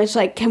 Because I'm just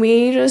like, can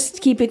we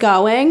just keep it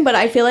going? But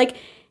I feel like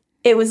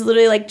it was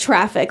literally like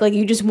traffic. Like,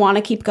 you just want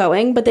to keep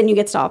going, but then you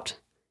get stopped.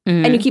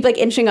 And you keep like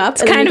inching up.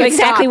 It's kind of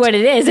exactly what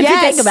it is if you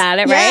think about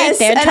it, right?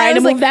 They're trying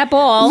to move that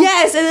ball.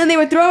 Yes, and then they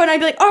would throw, and I'd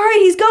be like, all right,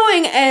 he's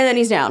going. And then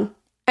he's down.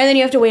 And then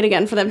you have to wait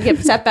again for them to get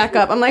set back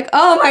up. I'm like,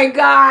 oh my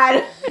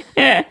God.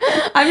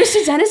 I'm just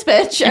a tennis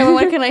bitch. I mean,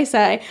 what can I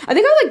say? I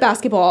think I would like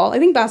basketball. I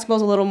think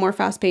basketball's a little more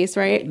fast-paced,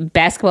 right?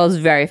 Basketball is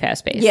very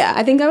fast-paced. Yeah,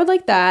 I think I would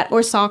like that.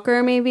 Or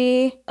soccer,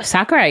 maybe.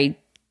 Soccer, I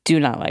do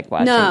not like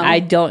watching. No. I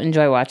don't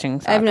enjoy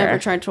watching soccer. I've never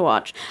tried to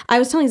watch. I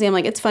was telling Zam,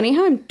 like, it's funny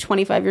how I'm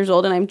 25 years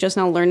old and I'm just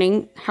now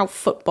learning how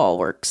football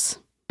works.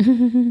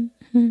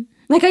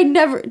 Like,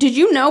 did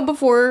you know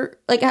before,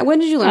 like, when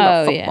did you learn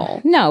about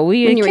football? Yeah. No,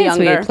 when you were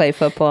younger. We would play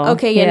football.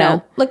 Okay, you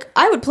know. Like,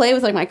 I would play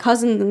with, like, my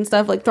cousins and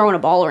stuff, like, throwing a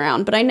ball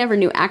around, but I never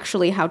knew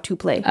actually how to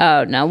play.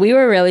 Oh, no. We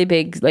were really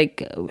big,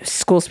 like,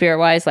 school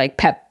spirit-wise, like,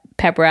 pep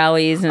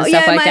rallies and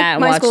stuff like that,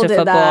 and watched the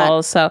football.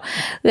 That. So,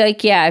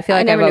 like, yeah, I feel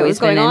like I've always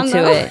been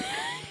into it.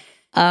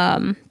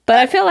 But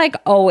I feel like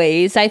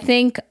always, I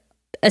think...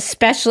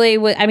 Especially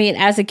with, I mean,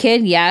 as a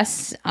kid,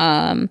 yes.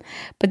 But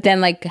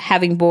then like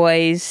having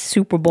boys,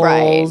 Super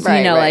Bowls,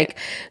 like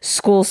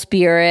school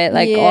spirit,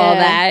 like all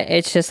that.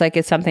 It's just like,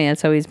 it's something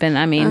that's always been,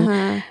 I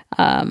mean,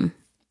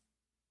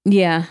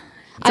 yeah.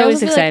 It's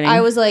always exciting. Like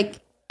I was like,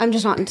 I'm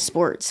just not into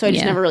sports. So I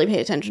just never really paid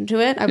attention to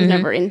it. I was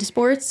never into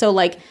sports. So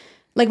like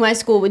my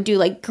school would do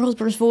like girls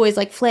versus boys,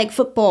 like flag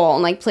football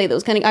and like play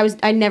those kind of,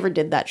 I never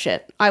did that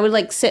shit. I would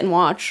like sit and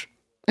watch.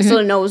 I still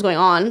didn't know what was going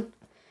on.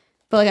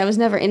 But, like, I was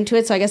never into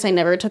it, so I guess I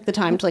never took the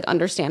time to, like,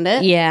 understand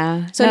it.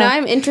 Yeah. So now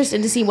I'm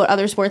interested to see what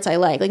other sports I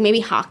like. Like,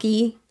 maybe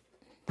hockey.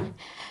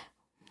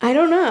 I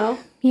don't know.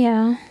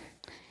 Yeah.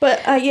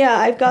 But, yeah,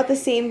 I've got the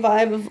same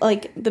vibe of,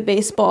 like, the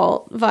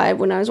baseball vibe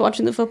when I was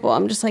watching the football.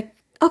 I'm just like,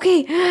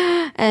 okay.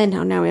 And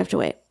now we have to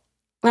wait.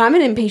 And I'm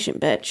an impatient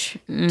bitch,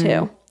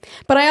 too.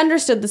 But I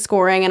understood the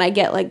scoring, and I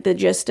get, like, the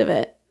gist of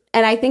it.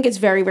 And I think it's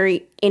very,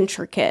 very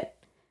intricate.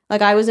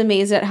 Like, I was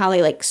amazed at how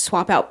they, like,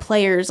 swap out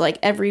players, like,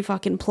 every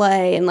fucking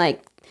play. And,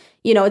 like,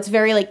 you know, it's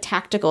very, like,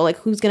 tactical. Like,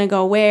 who's going to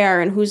go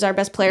where and who's our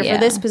best player for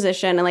this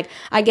position. And, like,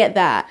 I get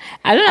that.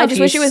 I don't know. I just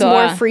wish it was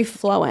more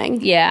free-flowing.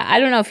 Yeah. I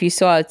don't know if you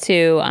saw it,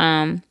 too.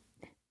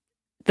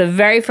 the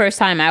very first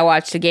time I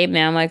watched the game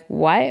now, I'm like,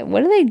 why?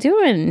 What are they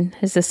doing?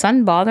 Is the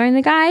sun bothering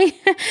the guy?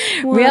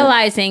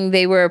 Realizing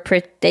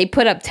they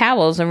put up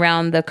towels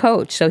around the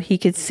coach so he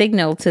could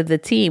signal to the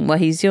team what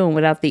he's doing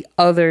without the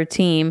other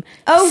team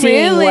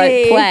seeing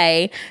what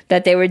play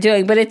that they were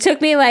doing. But it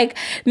took me like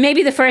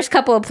maybe the first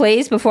couple of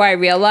plays before I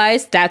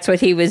realized that's what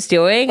he was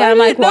doing. And I'm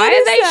like, why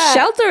are they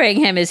sheltering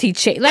him? Is he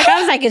I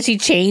was like, is he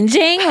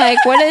changing?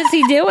 Like, what is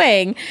he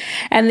doing?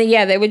 And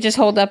they would just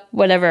hold up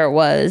whatever it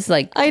was,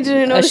 like I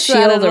didn't a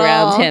shield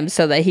around all. him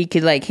so that he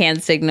could like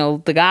hand signal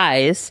the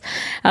guys.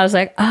 I was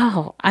like,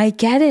 oh, I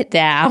get it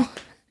now.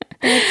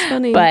 That's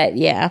funny. But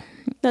yeah,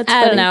 That's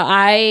I funny. don't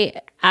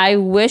know. I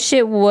wish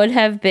it would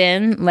have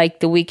been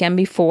like the weekend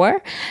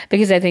before,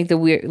 because I think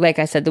like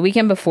I said, the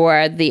weekend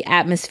before, the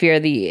atmosphere,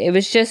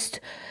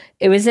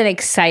 it was an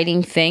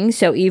exciting thing.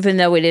 So even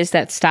though it is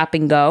that stop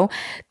and go,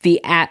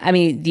 the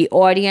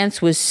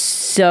audience was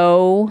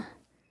so.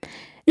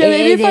 Yeah,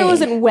 maybe if I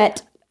wasn't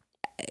wet.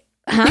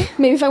 Huh?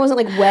 Maybe if I wasn't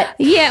like wet.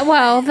 Yeah,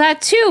 well,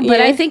 that too. But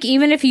Yeah. I think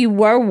even if you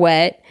were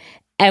wet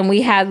and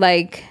we had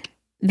like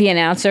the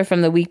announcer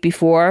from the week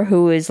before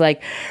who is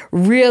like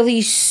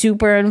really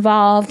super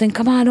involved and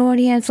come on,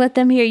 audience, let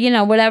them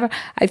hear, whatever,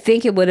 I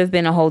think it would have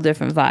been a whole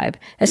different vibe.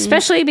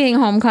 Especially being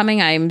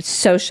homecoming, I'm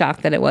so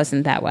shocked that it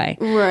wasn't that way.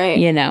 Right.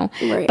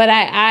 Right. But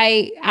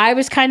I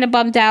was kind of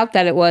bummed out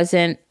that it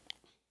wasn't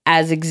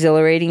as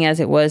exhilarating as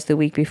it was the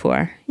week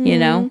before,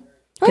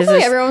 I feel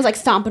like everyone was like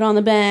stomping on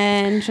the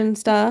bench and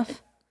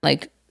stuff.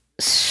 Like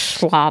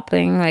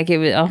slopping, like it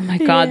was, oh my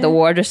God, the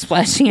water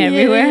splashing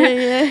everywhere.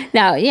 Yeah.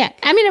 No, yeah.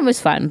 I mean, it was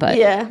fun, but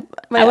Yeah.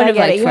 But I would have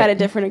get liked it. You had a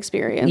different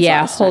experience. yeah,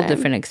 a last whole time.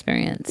 different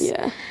experience.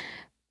 Yeah.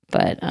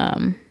 But,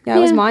 Yeah, I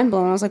was mind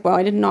blown. I was like, wow,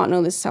 I did not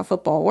know this is how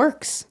football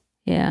works.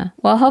 yeah.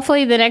 Well,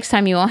 hopefully the next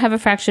time you won't have a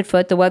fractured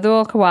foot, the weather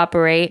will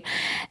cooperate,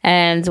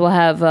 and we'll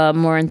have a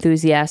more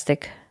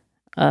enthusiastic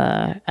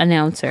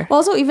announcer. Well,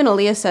 also, even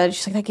Allisa said,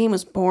 she's like, that game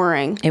was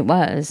boring. It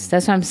was.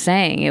 That's what I'm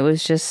saying. It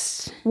was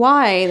just...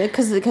 Why?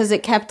 Because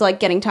it kept like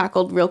getting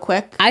tackled real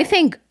quick.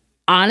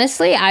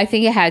 Honestly, I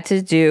think it had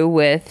to do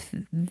with...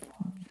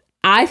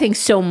 I think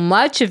so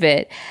much of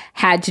it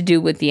had to do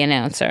with the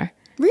announcer.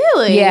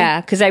 Really?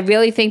 Yeah, because I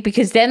really think...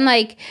 Because then,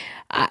 like,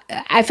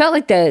 I felt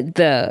like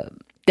the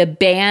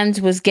band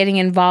was getting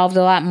involved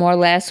a lot more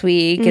last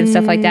week and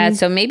stuff like that.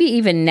 So maybe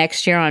even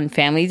next year on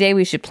Family Day,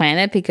 we should plan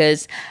it,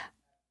 because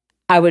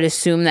I would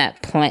assume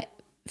that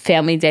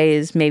Family Day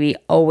is maybe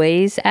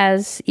always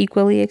as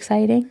equally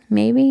exciting.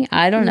 Maybe.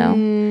 I don't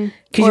know.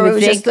 Or it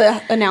was just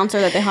the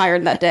announcer that they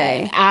hired that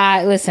day.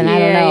 Listen, I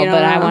don't Yeah, know, you don't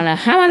but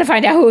know. I want to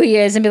find out who he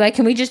is and be like,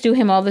 can we just do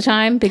him all the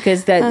time?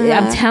 Because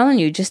I'm telling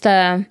you, just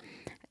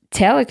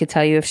Taylor could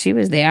tell you if she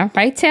was there,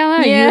 right, Taylor?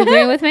 Are you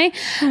agreeing with me?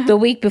 The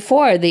week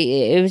before,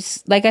 it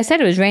was like I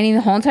said, it was raining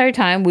the whole entire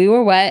time. We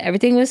were wet.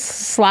 Everything was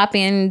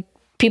sloppy, and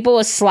people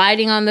were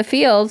sliding on the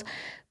field.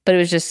 But it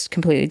was just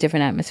completely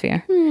different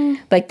atmosphere.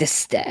 Like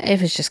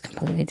it was just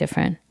completely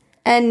different.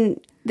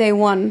 And they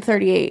won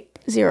 38-0,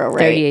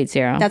 right?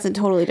 38-0. That's a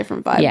totally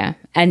different vibe. Yeah.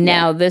 And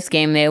now this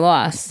game they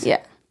lost.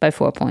 Yeah. By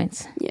 4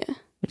 points. Yeah.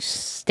 Which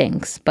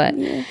stinks. But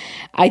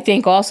I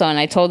think also, and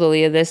I told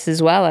Aaliyah this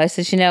as well, I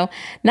said,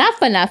 not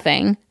for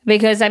nothing.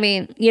 Because,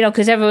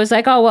 because everyone was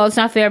like, oh, well, it's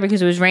not fair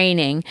because it was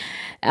raining.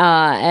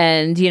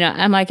 And,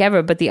 I'm like,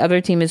 but the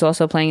other team is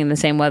also playing in the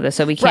same weather.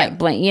 So we can't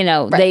blame,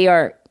 they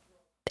are...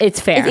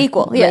 It's fair. It's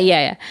equal. Yeah.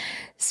 Yeah.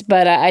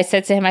 But I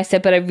said to him,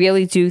 but I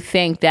really do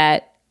think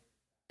that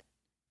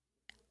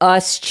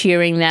us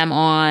cheering them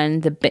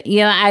on,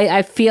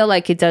 I feel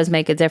like it does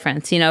make a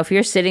difference. If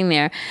you're sitting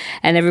there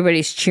and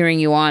everybody's cheering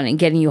you on and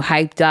getting you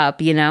hyped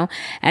up,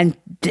 and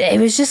it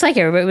was just like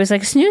everybody, it was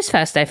like a snooze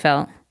fest, I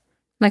felt.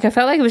 Like, I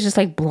felt like it was just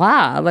like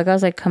blah. Like, I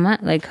was like, come on,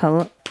 like,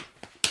 hello.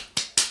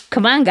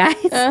 Come on, guys.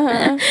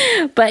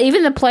 Uh-huh. But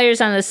even the players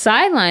on the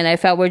sideline, I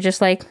felt were just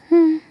like,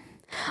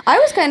 I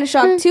was kind of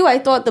shocked too. I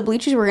thought the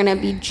bleachers were going to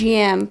be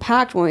jam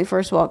packed when we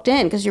first walked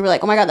in, because you were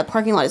like, oh my God, the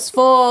parking lot is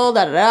full,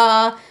 da da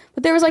da.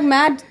 But there was like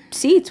mad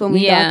seats when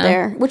we got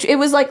there, which it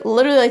was like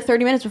literally like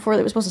 30 minutes before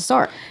they were supposed to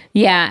start.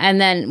 Yeah. And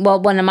then,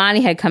 when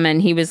Amani had come in,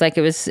 he was like,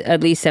 it was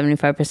at least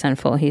 75%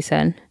 full, he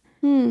said.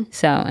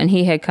 So, and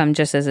he had come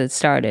just as it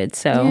started.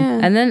 So,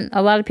 and then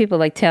a lot of people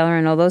like Taylor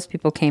and all those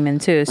people came in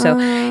too. So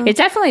it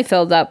definitely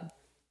filled up,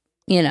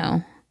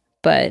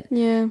 But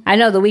I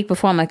know the week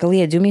before, I'm like,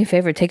 Aaliyah, do me a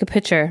favor, take a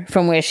picture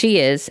from where she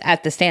is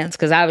at the stands,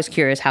 because I was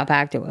curious how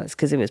packed it was,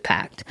 because it was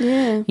packed.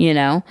 Yeah.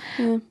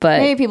 But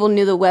maybe people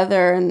knew the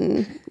weather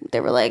and they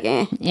were like,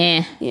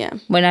 yeah,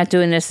 we're not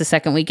doing this the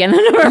second weekend in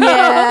a row.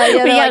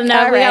 Yeah, we got like,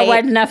 enough. all We got right.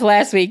 wet enough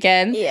last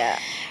weekend. Yeah.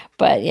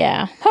 But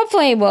yeah,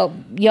 hopefully,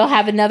 you'll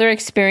have another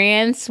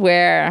experience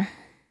where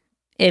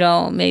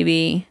it'll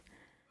maybe,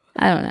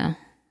 I don't know.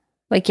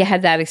 Like, you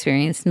had that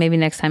experience. Maybe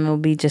next time it'll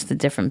be just a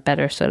different,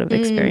 better sort of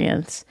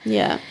experience.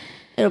 Yeah.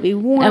 It'll be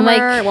warmer.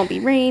 And it won't be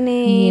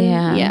raining.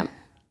 Yeah.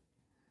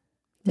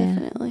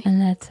 Definitely.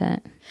 And that's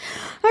it.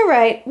 All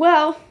right.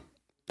 Well,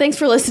 thanks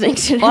for listening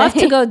today. We'll have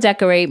to go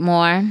decorate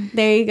more.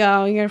 There you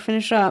go. You got to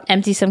finish up.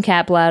 Empty some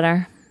cat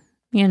bladder.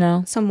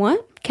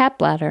 Somewhat? Cat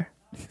bladder.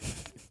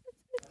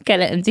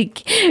 Gotta empty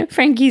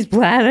Frankie's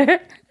bladder.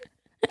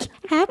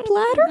 Cat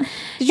bladder?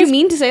 Did you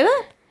mean to say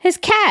that? His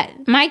cat.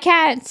 My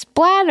cat's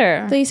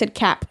bladder. I thought you said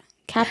cap.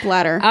 Cap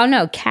ladder. Oh,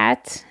 no.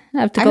 Cat.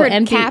 I have to I go heard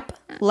empty. cap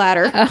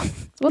ladder. Oh,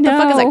 What the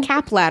fuck is a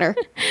cap ladder?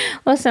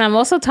 Listen, I'm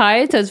also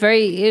tired, so it's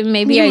very...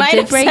 Maybe You I might did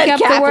have break said up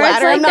cap the words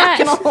ladder, like I'm that.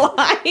 not gonna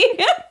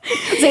lie.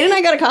 Zane and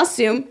I got a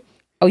costume.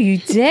 Oh, you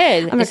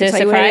did? I'm not Is it gonna a tell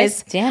you what it surprise?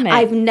 is. Damn it.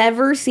 I've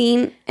never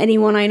seen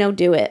anyone I know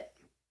do it.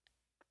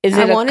 Is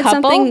it I a wanted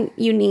couple? something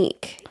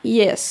unique.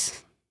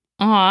 Yes.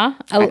 Aw.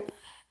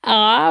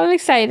 I'm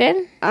excited.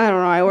 I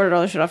don't know. I ordered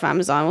all the shit off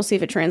Amazon. We'll see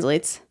if it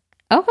translates.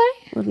 Okay.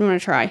 I'm gonna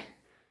try.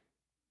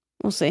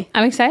 We'll see.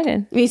 I'm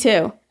excited. Me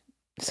too.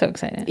 So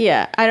excited.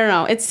 Yeah. I don't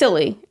know. It's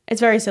silly. It's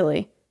very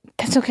silly.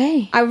 That's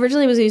okay. I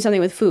originally was gonna do something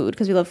with food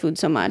because we love food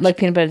so much. Like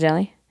peanut butter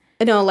jelly?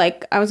 No,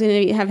 like I was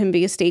gonna have him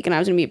be a steak and I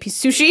was gonna be a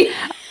piece of sushi.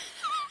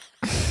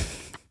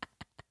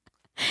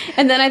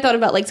 And then I thought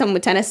about like someone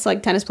with tennis,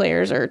 like tennis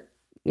players or,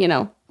 you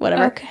know,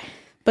 whatever. Okay.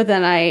 But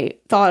then I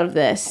thought of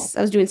this.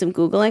 I was doing some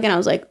Googling and I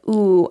was like,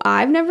 ooh,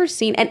 I've never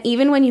seen. And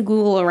even when you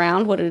Google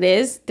around what it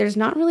is, there's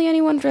not really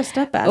anyone dressed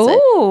up as it.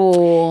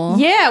 Ooh.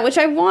 Yeah, which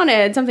I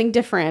wanted, something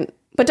different.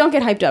 But don't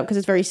get hyped up because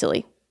it's very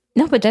silly.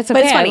 No, but that's okay.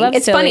 But it's funny. I love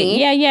It's silly. funny.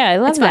 Yeah, I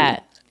love It's funny.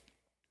 that.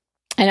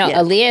 I know Yeah.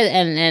 Aaliyah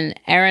and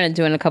Erin are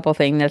doing a couple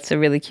things. That's a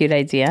really cute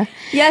idea.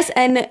 Yes,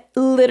 and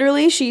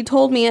literally she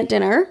told me at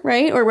dinner,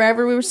 right? Or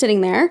wherever we were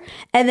sitting there.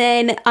 And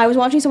then I was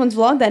watching someone's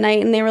vlog that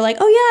night and they were like,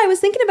 oh yeah, I was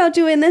thinking about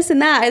doing this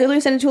and that. I literally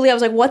sent it to Aaliyah. I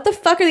was like, what the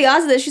fuck are the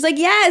odds of this? She's like,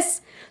 yes.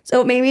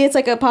 So maybe it's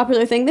like a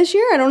popular thing this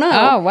year. I don't know.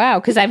 Oh, wow.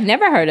 Because I've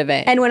never heard of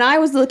it. And when I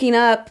was looking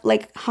up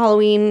like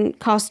Halloween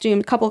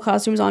costumes, couple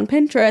costumes on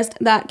Pinterest,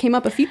 that came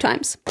up a few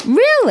times.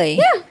 Really?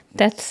 Yeah.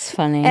 That's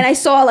funny. And I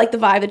saw like the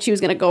vibe that she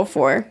was going to go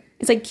for.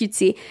 It's like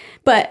cutesy.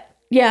 But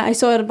yeah, I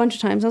saw it a bunch of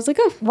times. I was like,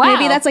 oh, Wow.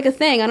 maybe that's like a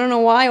thing. I don't know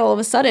why all of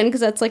a sudden,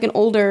 because that's like an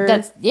older,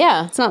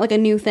 yeah. it's not like a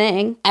new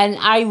thing. And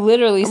I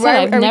literally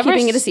said, Are we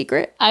keeping it a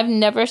secret? I've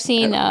never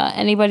seen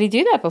anybody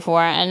do that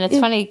before. And it's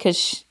funny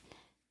because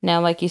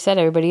now, like you said,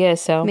 everybody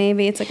is. So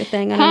Maybe it's like a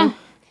thing. I don't know.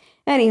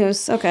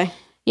 Anywho's, okay.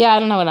 yeah, I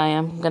don't know what I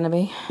am going to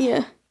be.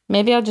 Yeah.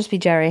 Maybe I'll just be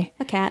Jerry.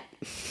 A cat.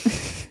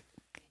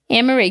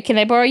 Anne-Marie, can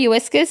I borrow your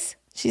whiskers?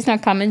 She's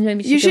not coming.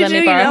 Maybe she You should should let do, me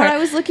you borrow know her. what I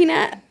was looking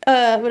at?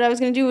 What I was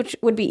going to do, which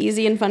would be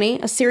easy and funny.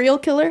 A serial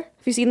killer.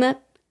 Have you seen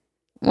that?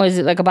 What is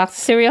it, like a box of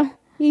cereal?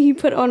 You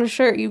put on a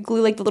shirt, you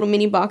glue like the little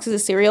mini boxes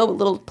of cereal with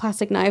little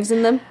plastic knives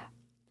in them.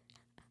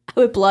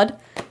 With blood.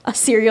 A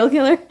serial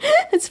killer.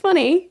 It's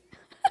funny.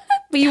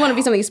 But you want to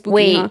be something spooky,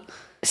 Wait, huh?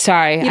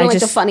 sorry. You don't like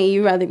the funny,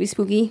 you'd rather be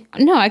spooky.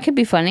 No, I could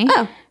be funny.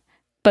 Oh.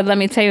 But let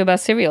me tell you about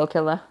serial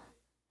killer.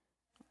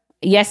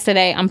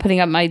 Yesterday, I'm putting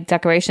up my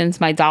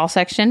decorations, my doll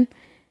section,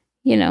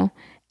 you know,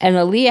 and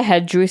Aaliyah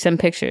had drew some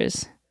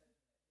pictures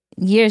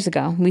years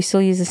ago. We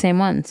still use the same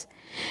ones.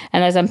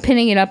 And as I'm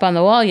pinning it up on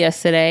the wall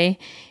yesterday,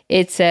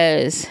 it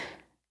says,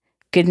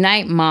 "Good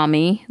night,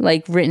 mommy,"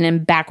 like written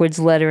in backwards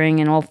lettering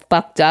and all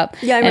fucked up.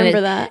 Yeah, I And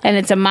remember that. And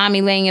it's a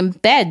mommy laying in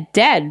bed,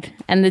 dead,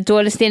 and the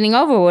daughter standing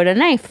over with a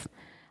knife.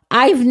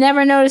 I've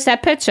never noticed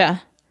that picture.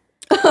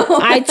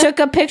 I took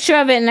a picture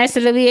of it and I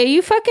said, "Aaliyah, are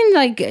you fucking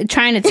like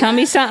trying to tell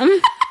me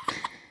something?"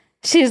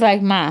 She's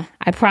like, "Ma,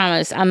 I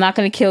promise I'm not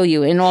going to kill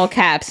you," in all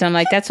caps. And I'm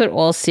like, that's what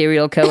all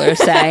serial killers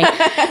say.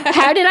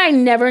 How did I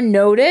never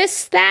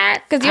notice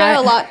that? Because you had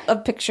a lot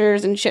of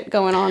pictures and shit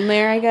going on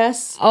there, I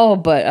guess. Oh,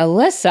 but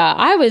Allisa,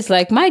 I was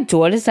like, my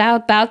daughter's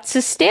out about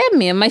to stab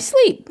me in my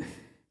sleep.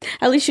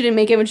 At least she didn't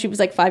make it when she was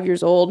like 5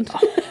 years old.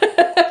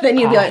 Then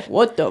you'd be like,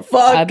 what the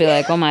fuck? I'd be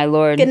like, oh my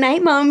Lord. Good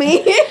night,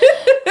 mommy.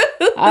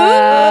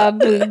 I'll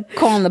be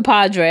calling the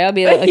Padre. I'll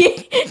be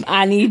like,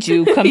 I need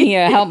you. Come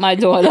here. Help my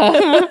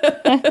daughter.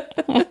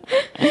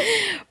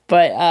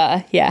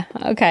 But yeah.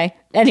 Okay.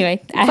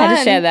 Anyway, I had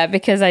to share that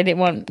because I didn't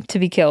want to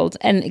be killed.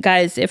 And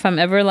guys, if I'm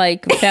ever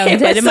like found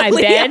dead in my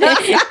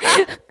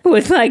bed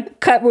with like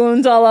cut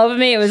wounds all over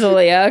me, it was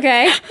Aaliyah,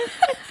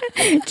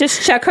 okay?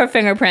 Just check her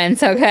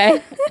fingerprints,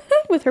 okay?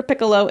 With her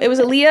piccolo. It was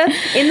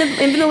Aaliyah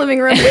in the living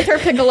room with her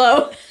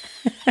piccolo.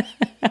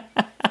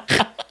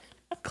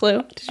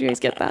 Clue. Did you guys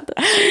get that?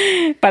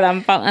 But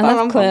I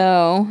love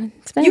Clue.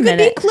 It's been You a could be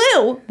minute.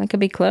 Clue. I could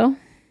be Clue.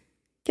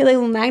 Get like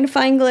little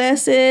magnifying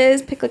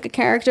glasses. Pick like a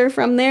character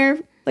from their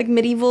like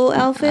medieval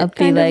outfit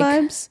kind of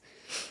like vibes.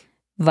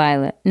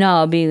 Violet. No,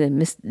 I'll be the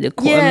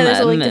there's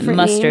all, like, different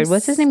Mustard. names.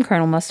 What's his name?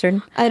 Colonel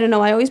Mustard. I don't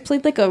know. I always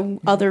played like a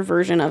other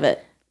version of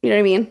it. You know what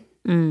I mean?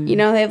 You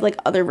know, they have like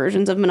other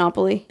versions of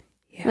Monopoly.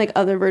 Yeah. Like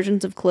other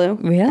versions of Clue.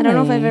 Really? I don't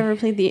know if I've ever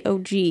played the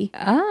OG.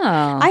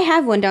 Oh. I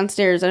have one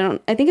downstairs. I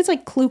think it's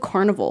like Clue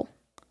Carnival.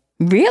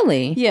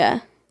 Really? Yeah.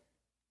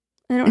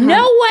 I don't No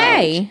have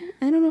way.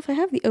 I don't know if I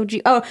have the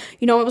OG. Oh,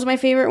 you know what was my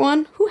favorite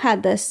one? Who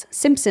had this?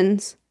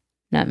 Simpsons.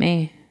 Not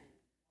me.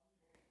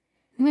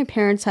 I think my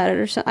parents had it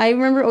or something. I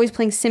remember always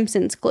playing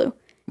Simpsons Clue.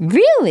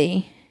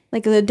 Really?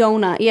 Like the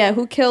donut. Yeah,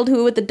 who killed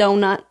who with the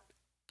donut?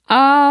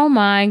 Oh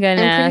my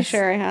goodness. I'm pretty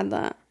sure I had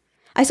that.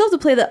 I still have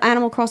to play the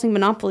Animal Crossing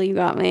Monopoly you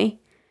got me.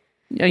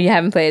 Oh, you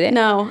haven't played it?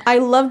 No, I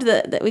loved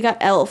that we got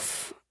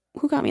Elf.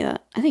 Who got me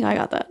that? I think I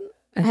got that.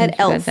 I had think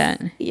you got Elf.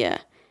 that. Yeah.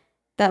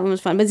 That one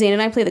was fun. But Zane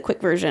and I play the quick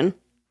version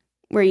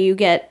where you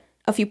get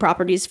a few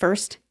properties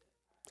first.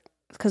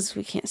 Because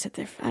we can't sit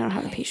there. I don't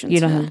have the patience. You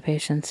don't have the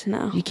patience.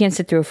 No. You can't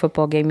sit through a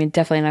football game. You're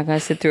definitely not going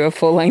to sit through a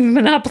full-length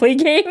Monopoly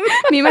game.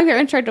 Me and my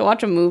parents tried to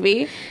watch a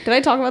movie. Did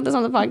I talk about this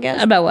on the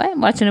podcast? About what?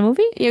 Watching a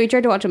movie? Yeah, we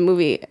tried to watch a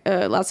movie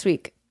last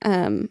week.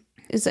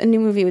 It's a new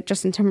movie with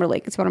Justin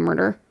Timberlake. It's about a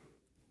murder.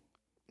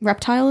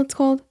 Reptile, it's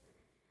called.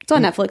 It's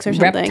on Netflix or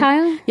something.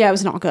 Reptile? Yeah, it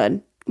was not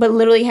good. But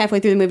literally halfway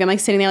through the movie, I'm like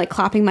sitting there like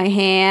clapping my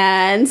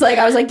hands. Like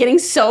I was like getting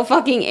so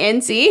fucking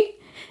antsy.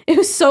 It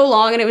was so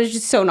long and it was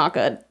just so not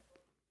good.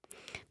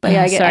 But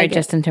yeah, I get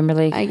Justin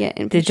Timberlake. I get.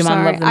 Did your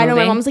mom love the movie? I know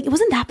my mom's like, it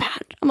wasn't that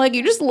bad. I'm like,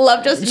 you just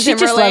love Justin She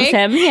Timberlake. just loves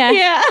him. Yeah,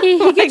 Yeah. He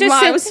could Like, just Mom,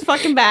 sit. it was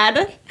fucking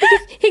bad.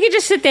 He could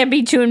just sit there and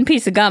be chewing a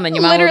piece of gum, and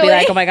your mom would be Literally.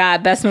 like, "Oh my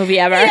god, best movie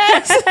ever."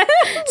 Yes.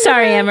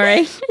 Sorry,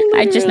 Emery.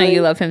 I just know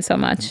you love him so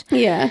much.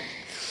 Yeah.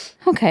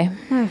 Okay.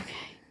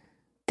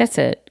 That's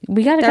it.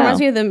 We gotta That go. reminds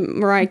me of the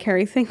Mariah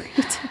Carey thing.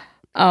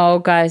 Oh,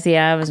 guys,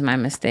 yeah, that was my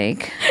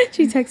mistake.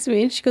 She texted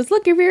me and she goes,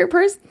 look, your favorite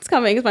person's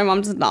coming. Because my mom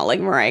does not like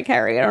Mariah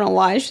Carey. I don't know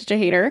why. She's such a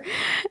hater.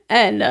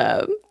 And I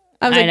was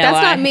like, know that's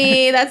why. not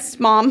me. That's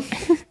mom.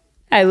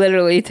 I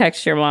literally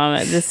text your mom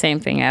at the same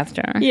thing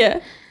after. Yeah.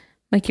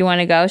 Like, you want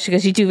to go? She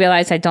goes, you do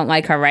realize I don't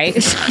like her, right?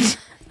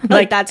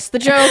 Like, that's the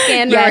joke,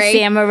 Anne Yes, Marie.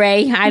 Sam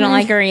Marie. I don't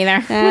like her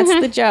either.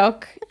 That's the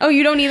joke. Oh,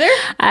 you don't either?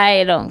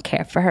 I don't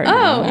care for her.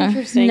 Oh, no.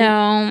 interesting.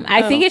 No,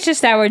 I think it's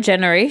just our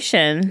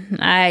generation.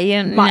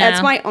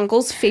 That's my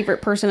uncle's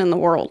favorite person in the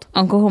world.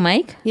 Uncle who,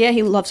 Mike? Yeah,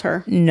 he loves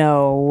her.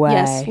 No way.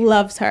 Yes,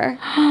 loves her.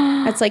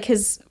 That's like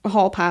his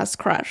hall pass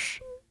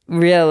crush.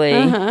 Really?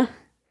 Uh-huh.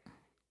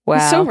 Wow.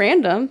 It's so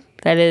random.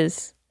 That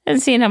is.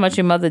 And seeing how much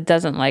your mother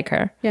doesn't like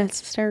her. Yeah, it's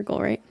hysterical,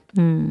 right?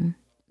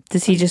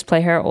 Does he just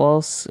play her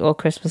all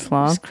Christmas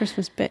long? This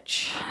Christmas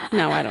bitch.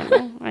 No, I don't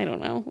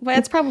know. But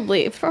it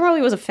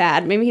probably was a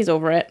fad. Maybe he's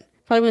over it.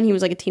 Probably when he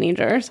was like a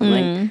teenager or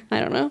something. I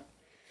don't know.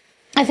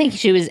 I think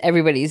she was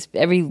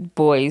every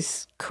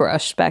boy's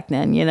crush back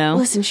then, you know?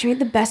 Listen, she made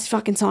the best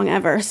fucking song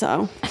ever,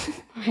 so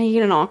you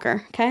get an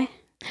knocker, okay?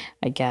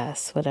 I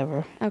guess,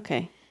 whatever.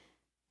 Okay.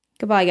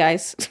 Goodbye,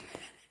 guys.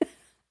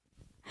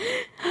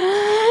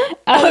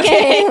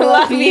 Okay,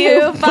 Love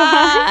you.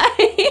 Bye.